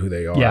find who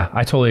they are. Yeah,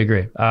 I totally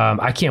agree.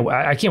 I can't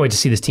wait to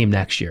see this team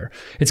next year.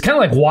 It's kind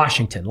of like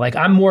Washington. Like,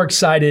 I'm more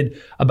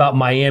excited about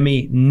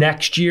Miami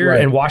next year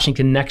and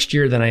Washington next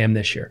year than I am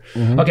this year.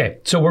 Mm-hmm. Okay,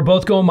 so we're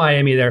both going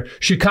Miami there.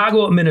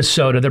 Chicago at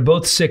Minnesota. They're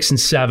both 6 and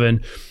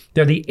 7.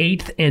 They're the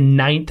 8th and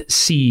 9th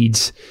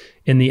seeds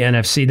in the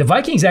NFC. The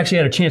Vikings actually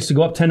had a chance to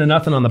go up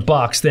 10-0 on the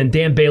Bucs. Then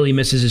Dan Bailey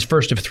misses his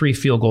first of 3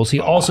 field goals. He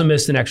also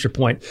missed an extra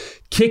point.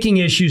 Kicking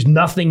issues,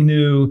 nothing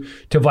new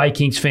to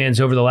Vikings fans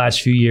over the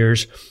last few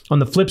years. On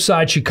the flip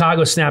side,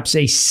 Chicago snaps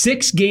a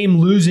 6-game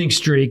losing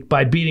streak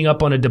by beating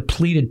up on a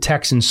depleted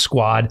Texans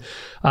squad.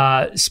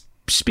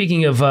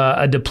 Speaking of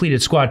a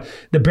depleted squad,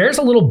 the Bears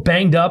a little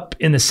banged up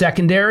in the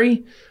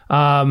secondary.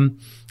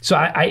 So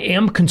I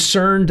am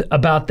concerned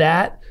about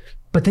that.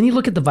 But then you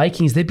look at the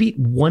Vikings, they beat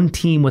 1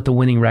 team with a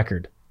winning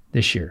record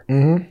this year.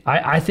 Mm-hmm.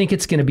 I think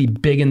it's going to be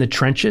big in the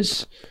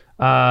trenches.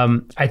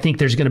 I think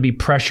there's going to be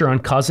pressure on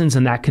Cousins,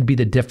 and that could be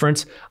the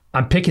difference.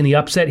 I'm picking the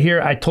upset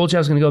here. I told you I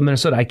was going to go with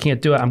Minnesota. I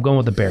can't do it. I'm going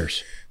with the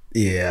Bears.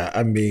 Yeah,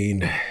 I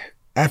mean,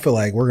 I feel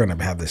like we're going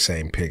to have the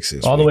same picks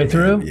this all the way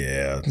through?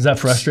 Yeah. Does that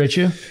frustrate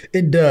you?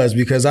 It does,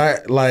 because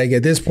at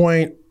this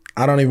point,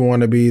 I don't even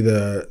want to be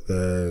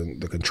the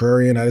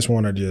contrarian. I just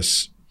want to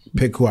just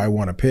pick who I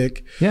want to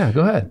pick. Yeah,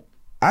 go ahead.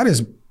 I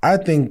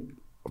think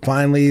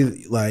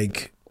finally,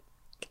 like,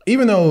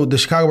 even though the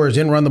Chicago Bears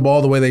didn't run the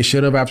ball the way they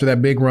should have after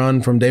that big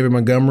run from David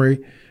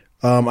Montgomery,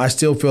 I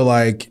still feel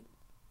like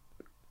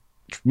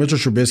Mitchell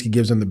Trubisky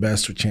gives them the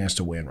best chance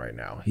to win right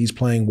now. He's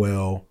playing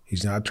well.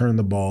 He's not turning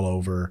the ball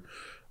over.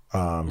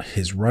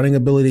 His running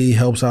ability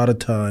helps out a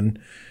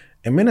ton.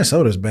 And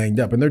Minnesota's banged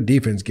up, and their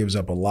defense gives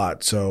up a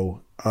lot.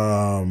 So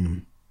I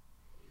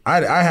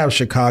have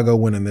Chicago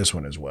winning this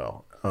one as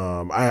well.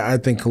 I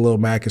think Khalil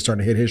Mack is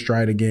starting to hit his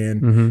stride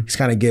again. Mm-hmm. He's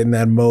kind of getting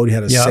that mode. He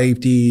had a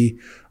safety,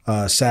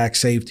 sack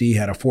safety,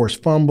 had a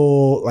forced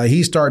fumble. Like,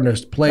 he's starting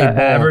to play ball.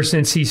 Ever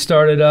since he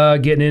started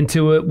getting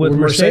into it with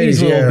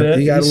Mercedes a little bit.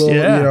 He got a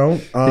little,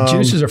 the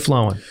juices are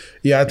flowing.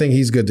 Yeah, I think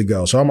he's good to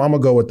go. So I'm going to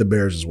go with the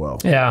Bears as well.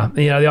 Yeah,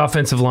 the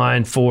offensive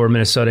line for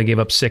Minnesota gave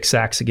up 6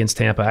 sacks against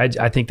Tampa.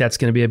 I think that's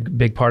going to be a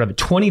big part of it.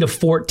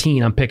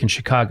 20-14, I'm picking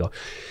Chicago.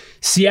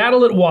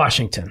 Seattle at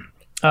Washington.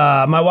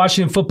 My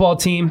Washington football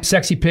team,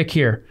 sexy pick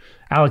here.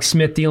 Alex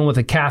Smith dealing with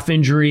a calf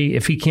injury.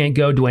 If he can't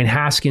go, Dwayne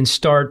Haskins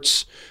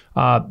starts.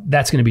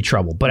 That's going to be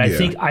trouble. But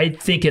I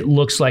think it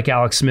looks like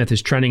Alex Smith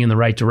is trending in the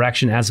right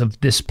direction as of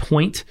this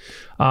point.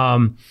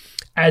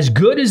 As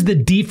good as the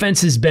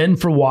defense has been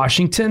for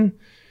Washington,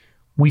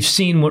 we've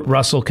seen what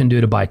Russell can do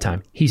to buy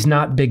time. He's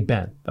not Big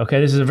Ben. Okay,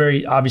 this is a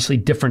very obviously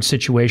different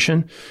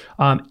situation.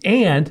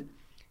 And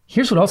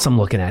here's what else I'm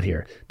looking at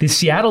here. The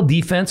Seattle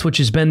defense, which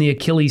has been the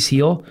Achilles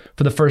heel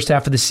for the first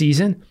half of the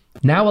season,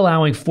 now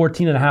allowing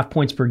 14.5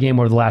 points per game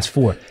over the last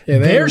 4. Yeah,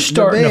 they're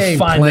starting to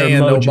find their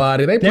mojo.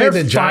 Nobody. They played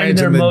the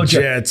Giants and the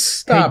Jets.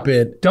 Stop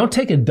it. Don't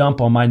take a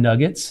dump on my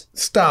Nuggets.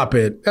 Stop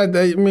it. I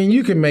mean,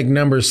 you can make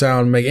numbers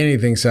make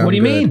anything sound good. What do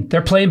you mean?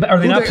 They're playing better. Are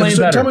they not playing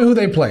better? Tell me who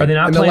they played. Are they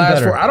not in playing the last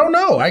better? 4? I don't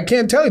know. I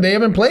can't tell you. They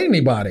haven't played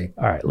anybody.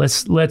 All right,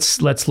 let's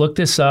look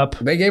this up.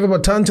 They gave up a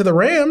ton to the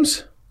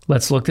Rams.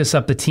 Let's look this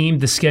up.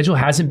 The schedule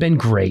hasn't been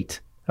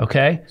great.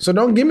 Okay, so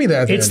don't give me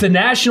that. It's the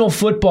National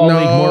Football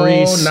League,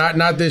 Maurice.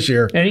 Not this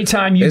year.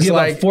 Anytime you give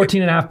up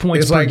 14.5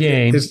 points per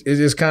game,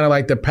 it's kind of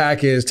like the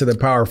Pack is to the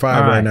Power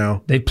 5 right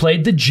now. They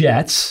played the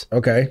Jets.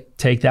 Okay,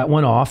 take that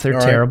one off.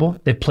 They're terrible.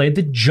 They played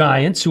the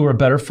Giants, who are a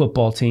better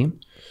football team.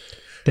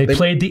 They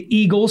played the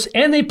Eagles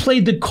and they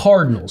played the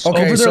Cardinals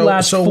over their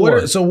last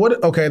 4.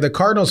 Okay, the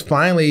Cardinals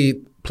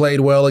finally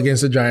played well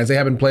against the Giants. They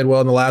haven't played well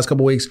in the last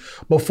couple weeks.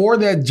 Before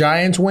that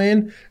Giants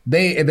win,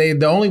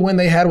 the only win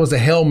they had was the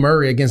Hail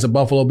Murray against the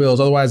Buffalo Bills.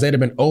 Otherwise, they'd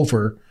have been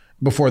over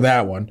before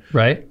that one.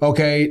 Right.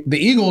 Okay, the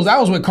Eagles, that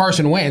was with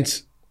Carson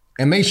Wentz,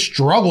 and they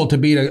struggled to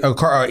beat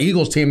a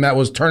Eagles team that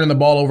was turning the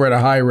ball over at a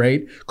high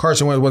rate.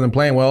 Carson Wentz wasn't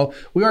playing well.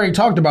 We already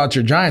talked about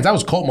your Giants. That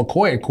was Colt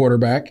McCoy at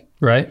quarterback.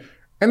 Right.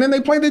 And then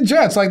they played the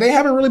Jets. Like, they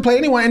haven't really played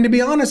anyone. And to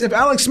be honest, if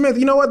Alex Smith,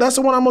 you know what? That's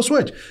the one I'm going to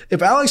switch.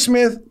 If Alex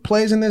Smith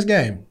plays in this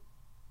game,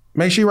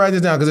 make sure you write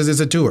this down because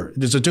it's a tour.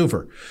 It's a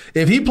twofer.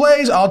 If he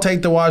plays, I'll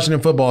take the Washington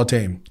football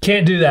team.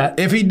 Can't do that.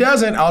 If he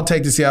doesn't, I'll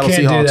take the Seattle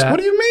Seahawks. What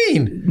do you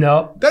mean?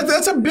 No.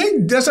 That's a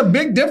big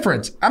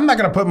difference. I'm not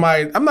gonna put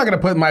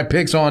my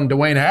picks on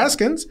Dwayne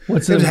Haskins.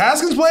 If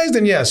Haskins plays,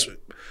 then yes.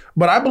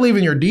 But I believe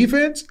in your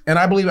defense, and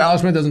I believe Alex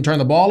Smith doesn't turn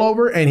the ball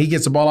over and he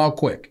gets the ball out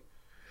quick.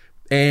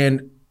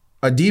 And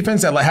a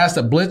defense that has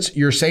to blitz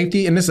your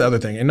safety, and this is the other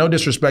thing. And no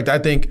disrespect, I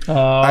think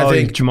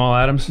Jamal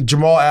Adams.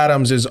 Jamal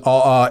Adams is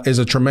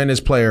a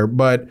tremendous player,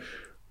 but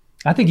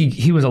I think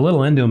he was a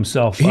little into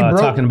himself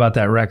talking about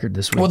that record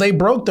this week. Well, they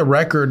broke the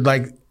record,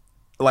 and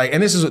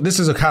this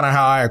is kind of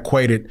how I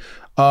equate it.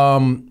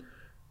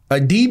 A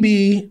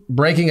DB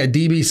breaking a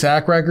DB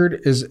sack record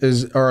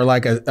is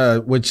like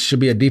which should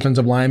be a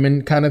defensive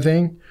lineman kind of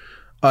thing.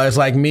 It's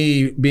like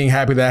me being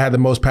happy that I had the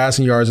most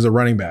passing yards as a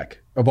running back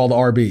of all the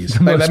RBs.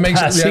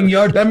 Passing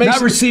yards,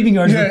 not receiving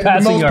yards, but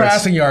passing yards. Most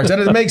passing yards.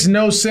 That makes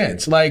no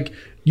sense. Like,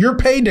 you're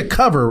paid to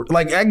cover.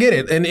 Like, I get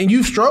it. And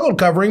you've struggled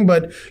covering,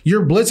 but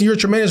you're blitzing. You're a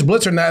tremendous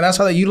blitzer. And that's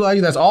how they utilize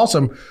you. That's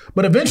awesome.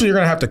 But eventually you're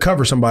going to have to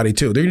cover somebody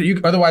too.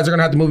 Otherwise, they're going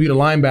to have to move you to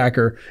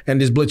linebacker and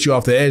just blitz you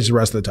off the edge the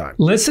rest of the time.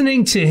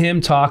 Listening to him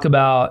talk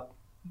about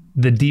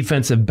the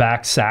defensive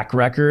back sack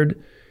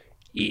record,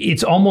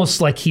 it's almost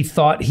like he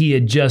thought he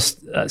had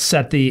just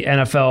set the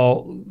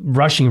NFL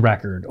rushing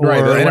record. Or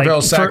right, the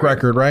NFL sack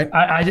record, right?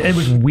 It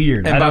was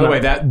weird. And by the way,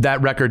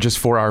 that record, just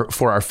for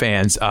our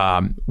fans,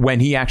 when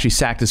he actually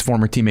sacked his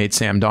former teammate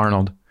Sam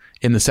Darnold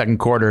in the second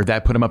quarter,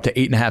 that put him up to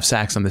 8.5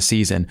 sacks on the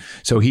season.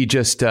 So he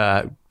just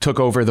took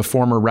over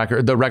the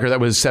record that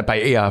was set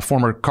by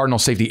former Cardinal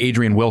safety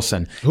Adrian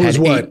Wilson.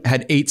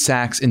 Had 8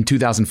 sacks in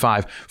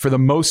 2005 for the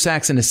most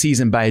sacks in a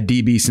season by a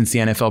DB since the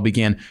NFL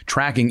began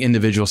tracking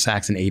individual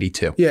sacks in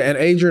 82. Yeah, and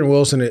Adrian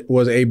Wilson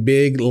was a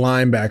big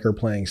linebacker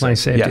playing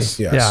safety. Yes.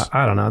 Yeah,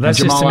 I don't know. That's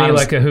just to me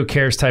like a who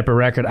cares type of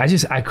record.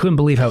 I couldn't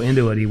believe how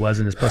into it he was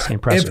in his post-game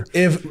presser.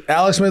 If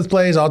Alex Smith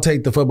plays, I'll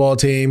take the football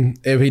team.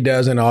 If he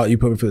doesn't, you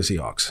put me for the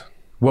Seahawks.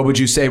 What would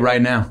you say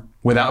right now?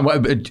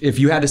 If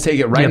you had to take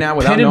it right now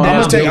without knowing,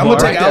 I'm gonna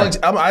take Alex.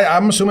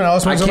 I'm assuming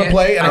Alex Smith's gonna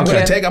play, and I'm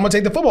gonna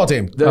take the football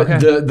team.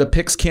 The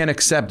picks can't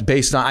accept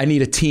based on I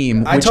need a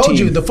team. I told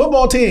you the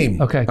football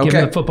team. Okay, give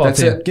me the football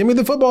team. Give me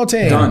the football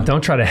team.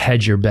 Don't try to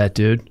hedge your bet,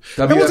 dude.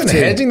 That wasn't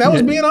hedging. That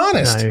was being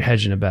honest. No, you're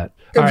hedging a bet.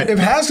 If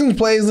Haskins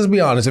plays, let's be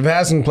honest. If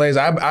Haskins plays,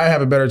 I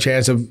have a better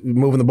chance of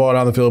moving the ball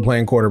down the field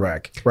playing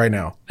quarterback right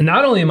now.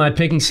 Not only am I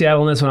picking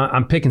Seattle in this one,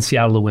 I'm picking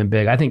Seattle to win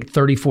big. I think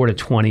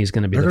 34-20 is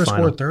going to be the final.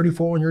 They're going to score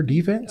 34 on your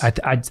defense?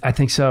 I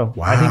think so.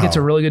 Wow. I think it's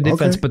a really good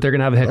defense, but they're going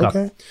to have a hiccup.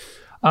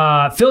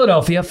 Okay.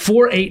 Philadelphia,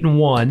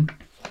 4-8-1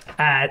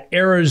 at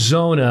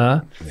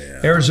Arizona.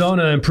 Yeah.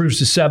 Arizona improves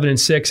to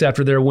 7-6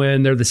 after their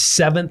win. They're the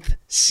 7th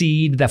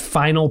seed, the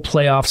final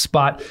playoff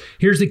spot.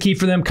 Here's the key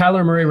for them.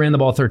 Kyler Murray ran the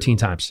ball 13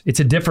 times. It's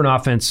a different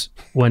offense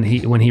when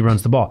he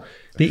runs the ball.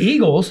 The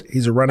Eagles,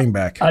 he's a running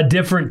back. A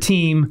different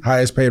team.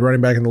 Highest paid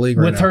running back in the league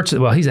right now. With Hurts.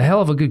 Well, he's a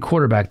hell of a good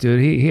quarterback,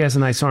 dude. He has a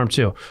nice arm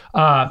too.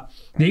 The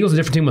Eagles, a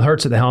different team with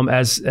Hurts at the helm,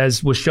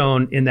 as was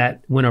shown in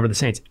that win over the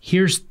Saints.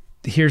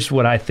 Here's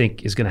what I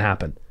think is going to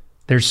happen.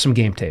 There's some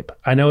game tape.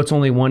 I know it's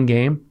only one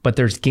game, but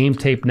there's game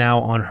tape now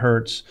on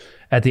Hurts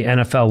at the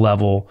NFL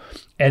level.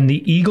 And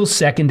the Eagles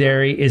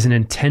secondary is an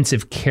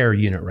intensive care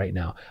unit right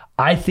now.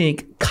 I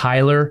think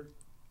Kyler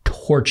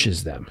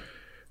torches them.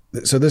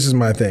 So this is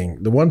my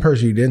thing. The one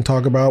person you didn't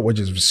talk about, which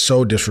is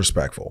so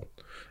disrespectful,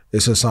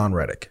 is Hassan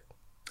Reddick.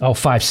 Oh,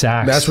 5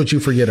 sacks. That's what you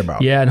forget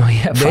about. Yeah, no,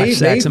 yeah, 5 sacks.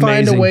 They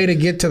find amazing. a way to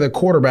get to the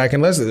quarterback.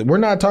 And we're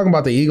not talking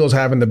about the Eagles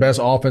having the best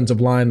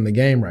offensive line in the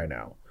game right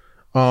now.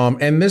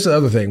 And this is the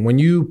other thing. When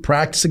you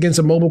practice against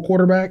a mobile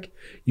quarterback,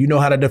 you know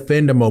how to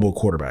defend a mobile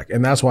quarterback.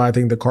 And that's why I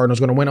think the Cardinals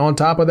are going to win. On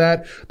top of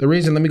that, the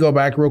reason, let me go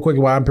back real quick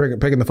why I'm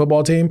picking the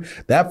football team.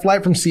 That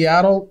flight from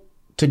Seattle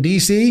to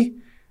D.C.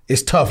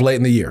 is tough late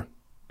in the year.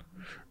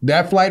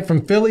 That flight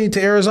from Philly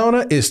to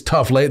Arizona is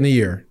tough late in the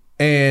year.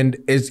 And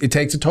it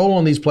takes a toll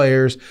on these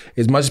players.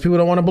 As much as people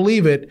don't want to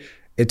believe it,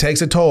 it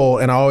takes a toll.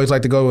 And I always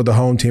like to go with the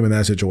home team in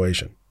that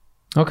situation.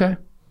 Okay.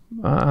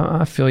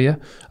 I feel you.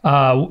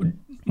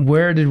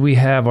 Where did we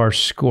have our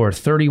score?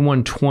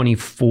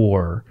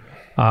 31-24.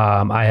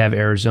 I have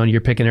Arizona. You're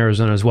picking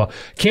Arizona as well.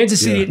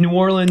 Kansas City at New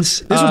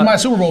Orleans. This was my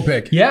Super Bowl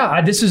pick. Yeah,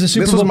 this is a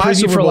Super Bowl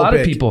preview for a lot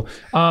of people.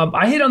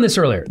 I hit on this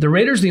earlier. The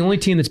Raiders are the only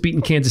team that's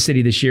beaten Kansas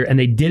City this year, and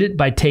they did it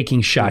by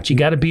taking shots. You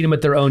got to beat them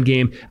at their own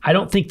game. I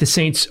don't think the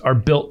Saints are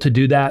built to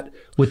do that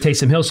with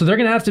Taysom Hill, so they're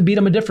going to have to beat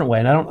them a different way,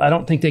 and I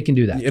don't think they can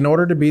do that. In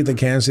order to beat the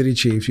Kansas City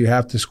Chiefs, you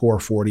have to score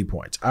 40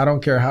 points. I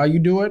don't care how you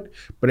do it,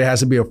 but it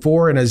has to be a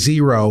 4 and a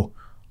 0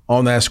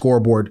 on that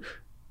scoreboard.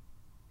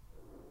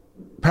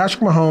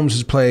 Patrick Mahomes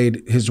has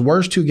played his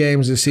worst 2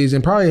 games this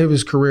season, probably of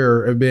his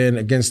career, have been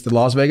against the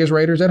Las Vegas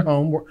Raiders at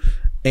home,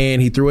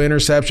 and he threw an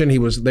interception. They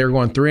were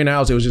going 3 and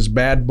outs. It was just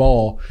bad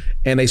ball,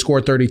 and they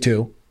scored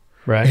 32.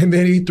 Right. And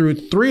then he threw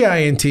 3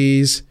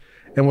 INTs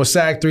and was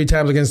sacked 3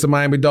 times against the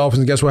Miami Dolphins.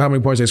 And guess what? How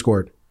many points they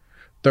scored?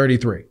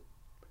 33.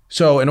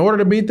 So in order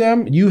to beat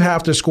them, you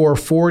have to score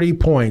 40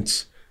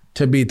 points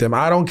to beat them.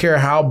 I don't care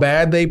how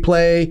bad they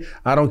play.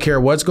 I don't care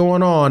what's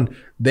going on.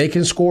 They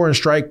can score and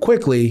strike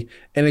quickly.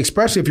 And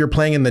especially if you're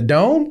playing in the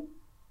dome,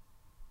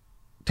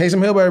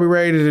 Taysom Hill better be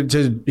ready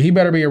he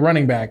better be a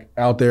running back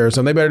out there.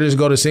 So they better just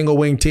go to single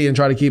wing T and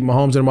try to keep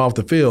Mahomes and him off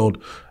the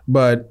field.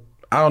 But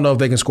I don't know if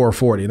they can score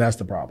 40. That's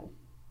the problem.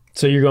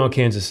 So you're going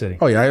Kansas City.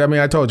 Oh, yeah. I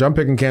mean, I told you, I'm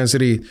picking Kansas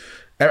City.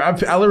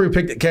 I literally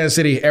picked Kansas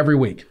City every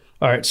week.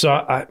 All right,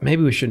 so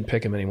maybe we shouldn't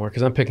pick them anymore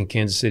because I'm picking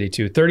Kansas City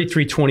too.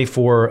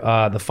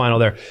 33-24, the final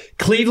there.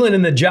 Cleveland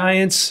and the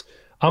Giants.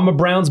 I'm a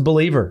Browns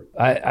believer.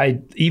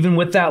 I even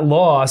with that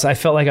loss, I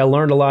felt like I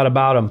learned a lot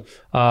about them.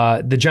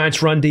 The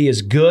Giants' run D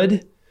is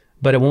good,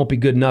 but it won't be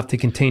good enough to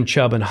contain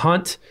Chubb and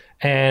Hunt.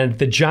 And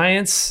the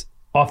Giants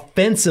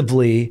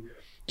offensively,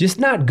 just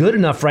not good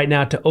enough right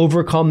now to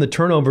overcome the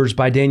turnovers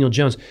by Daniel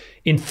Jones.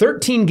 In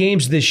 13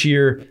 games this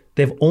year,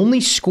 they've only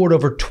scored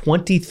over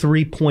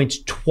 23 points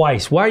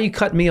twice. Why are you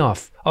cutting me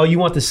off? Oh, you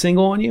want the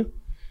single on you?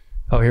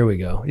 Oh, here we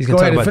go. He's going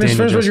to talk about Daniel Jones.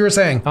 Finish what you were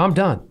saying. I'm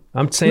done.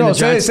 I'm saying no, the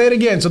Giants. Say it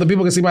again so the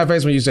people can see my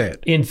face when you say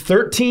it. In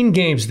 13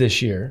 games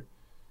this year,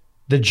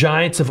 the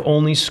Giants have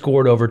only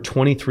scored over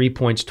 23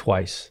 points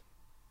twice.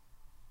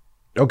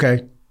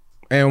 Okay.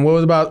 And what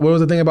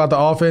was the thing about the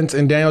offense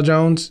and Daniel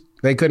Jones?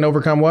 They couldn't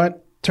overcome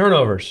what?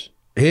 Turnovers.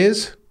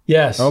 His?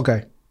 Yes.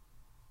 Okay.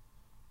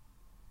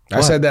 What?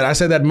 I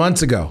said that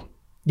months ago.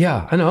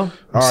 Yeah, I know.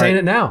 I'm saying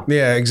it now.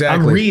 Yeah,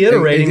 exactly. I'm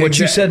reiterating what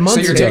you said months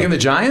ago. So you're taking the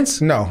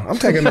Giants? No, I'm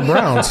taking the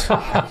Browns.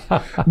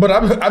 But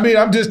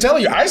I'm just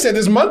telling you, I said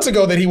this months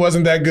ago that he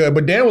wasn't that good.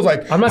 But Dan was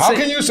like, how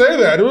can you say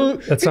that?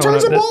 He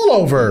turns the ball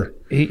over.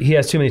 He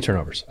has too many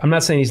turnovers. I'm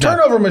not saying he's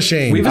turnover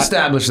machine. We've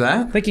established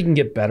that. I think he can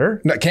get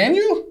better. Now, can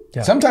you?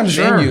 Yeah. Sometimes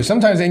it's in you.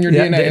 Sometimes in your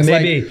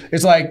DNA.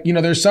 It's like,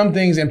 there's some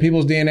things in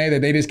people's DNA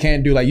that they just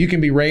can't do. Like you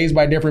can be raised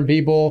by different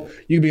people.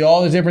 You can be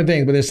all these different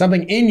things. But there's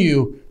something in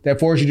you that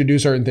forces you to do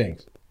certain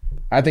things.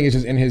 I think it's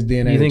just in his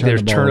DNA. You think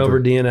there's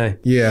turnover DNA?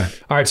 Yeah.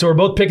 All right, so we're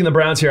both picking the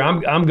Browns here.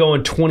 I'm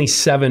going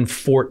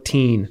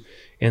 27-14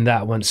 in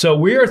that one. So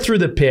we are through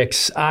the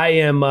picks. I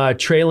am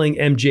trailing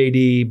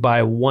MJD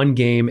by 1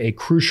 game, a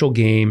crucial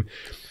game.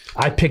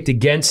 I picked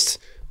against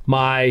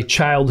my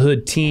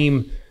childhood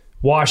team,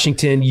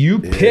 Washington. You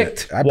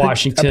picked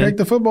Washington. I picked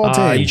the football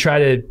team. You tried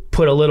to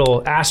put a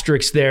little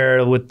asterisk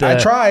there with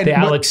the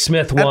Alex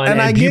Smith one, and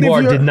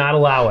Bubar did not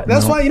allow it.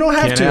 That's why you don't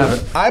have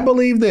to. I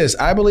believe this.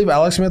 I believe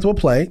Alex Smith will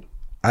play.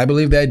 I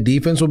believe that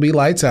defense will be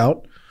lights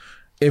out.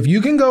 If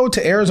you can go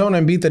to Arizona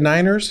and beat the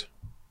Niners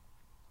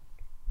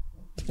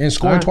and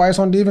score twice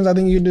on defense, I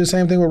think you can do the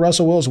same thing with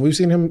Russell Wilson. We've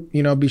seen him,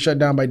 be shut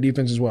down by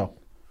defense as well.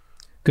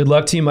 Good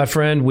luck to you, my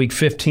friend. Week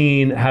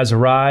 15 has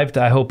arrived.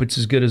 I hope it's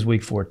as good as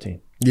Week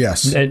 14.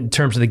 Yes. In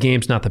terms of the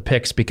games, not the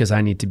picks, because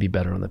I need to be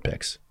better on the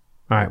picks.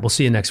 All right, we'll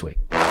see you next week.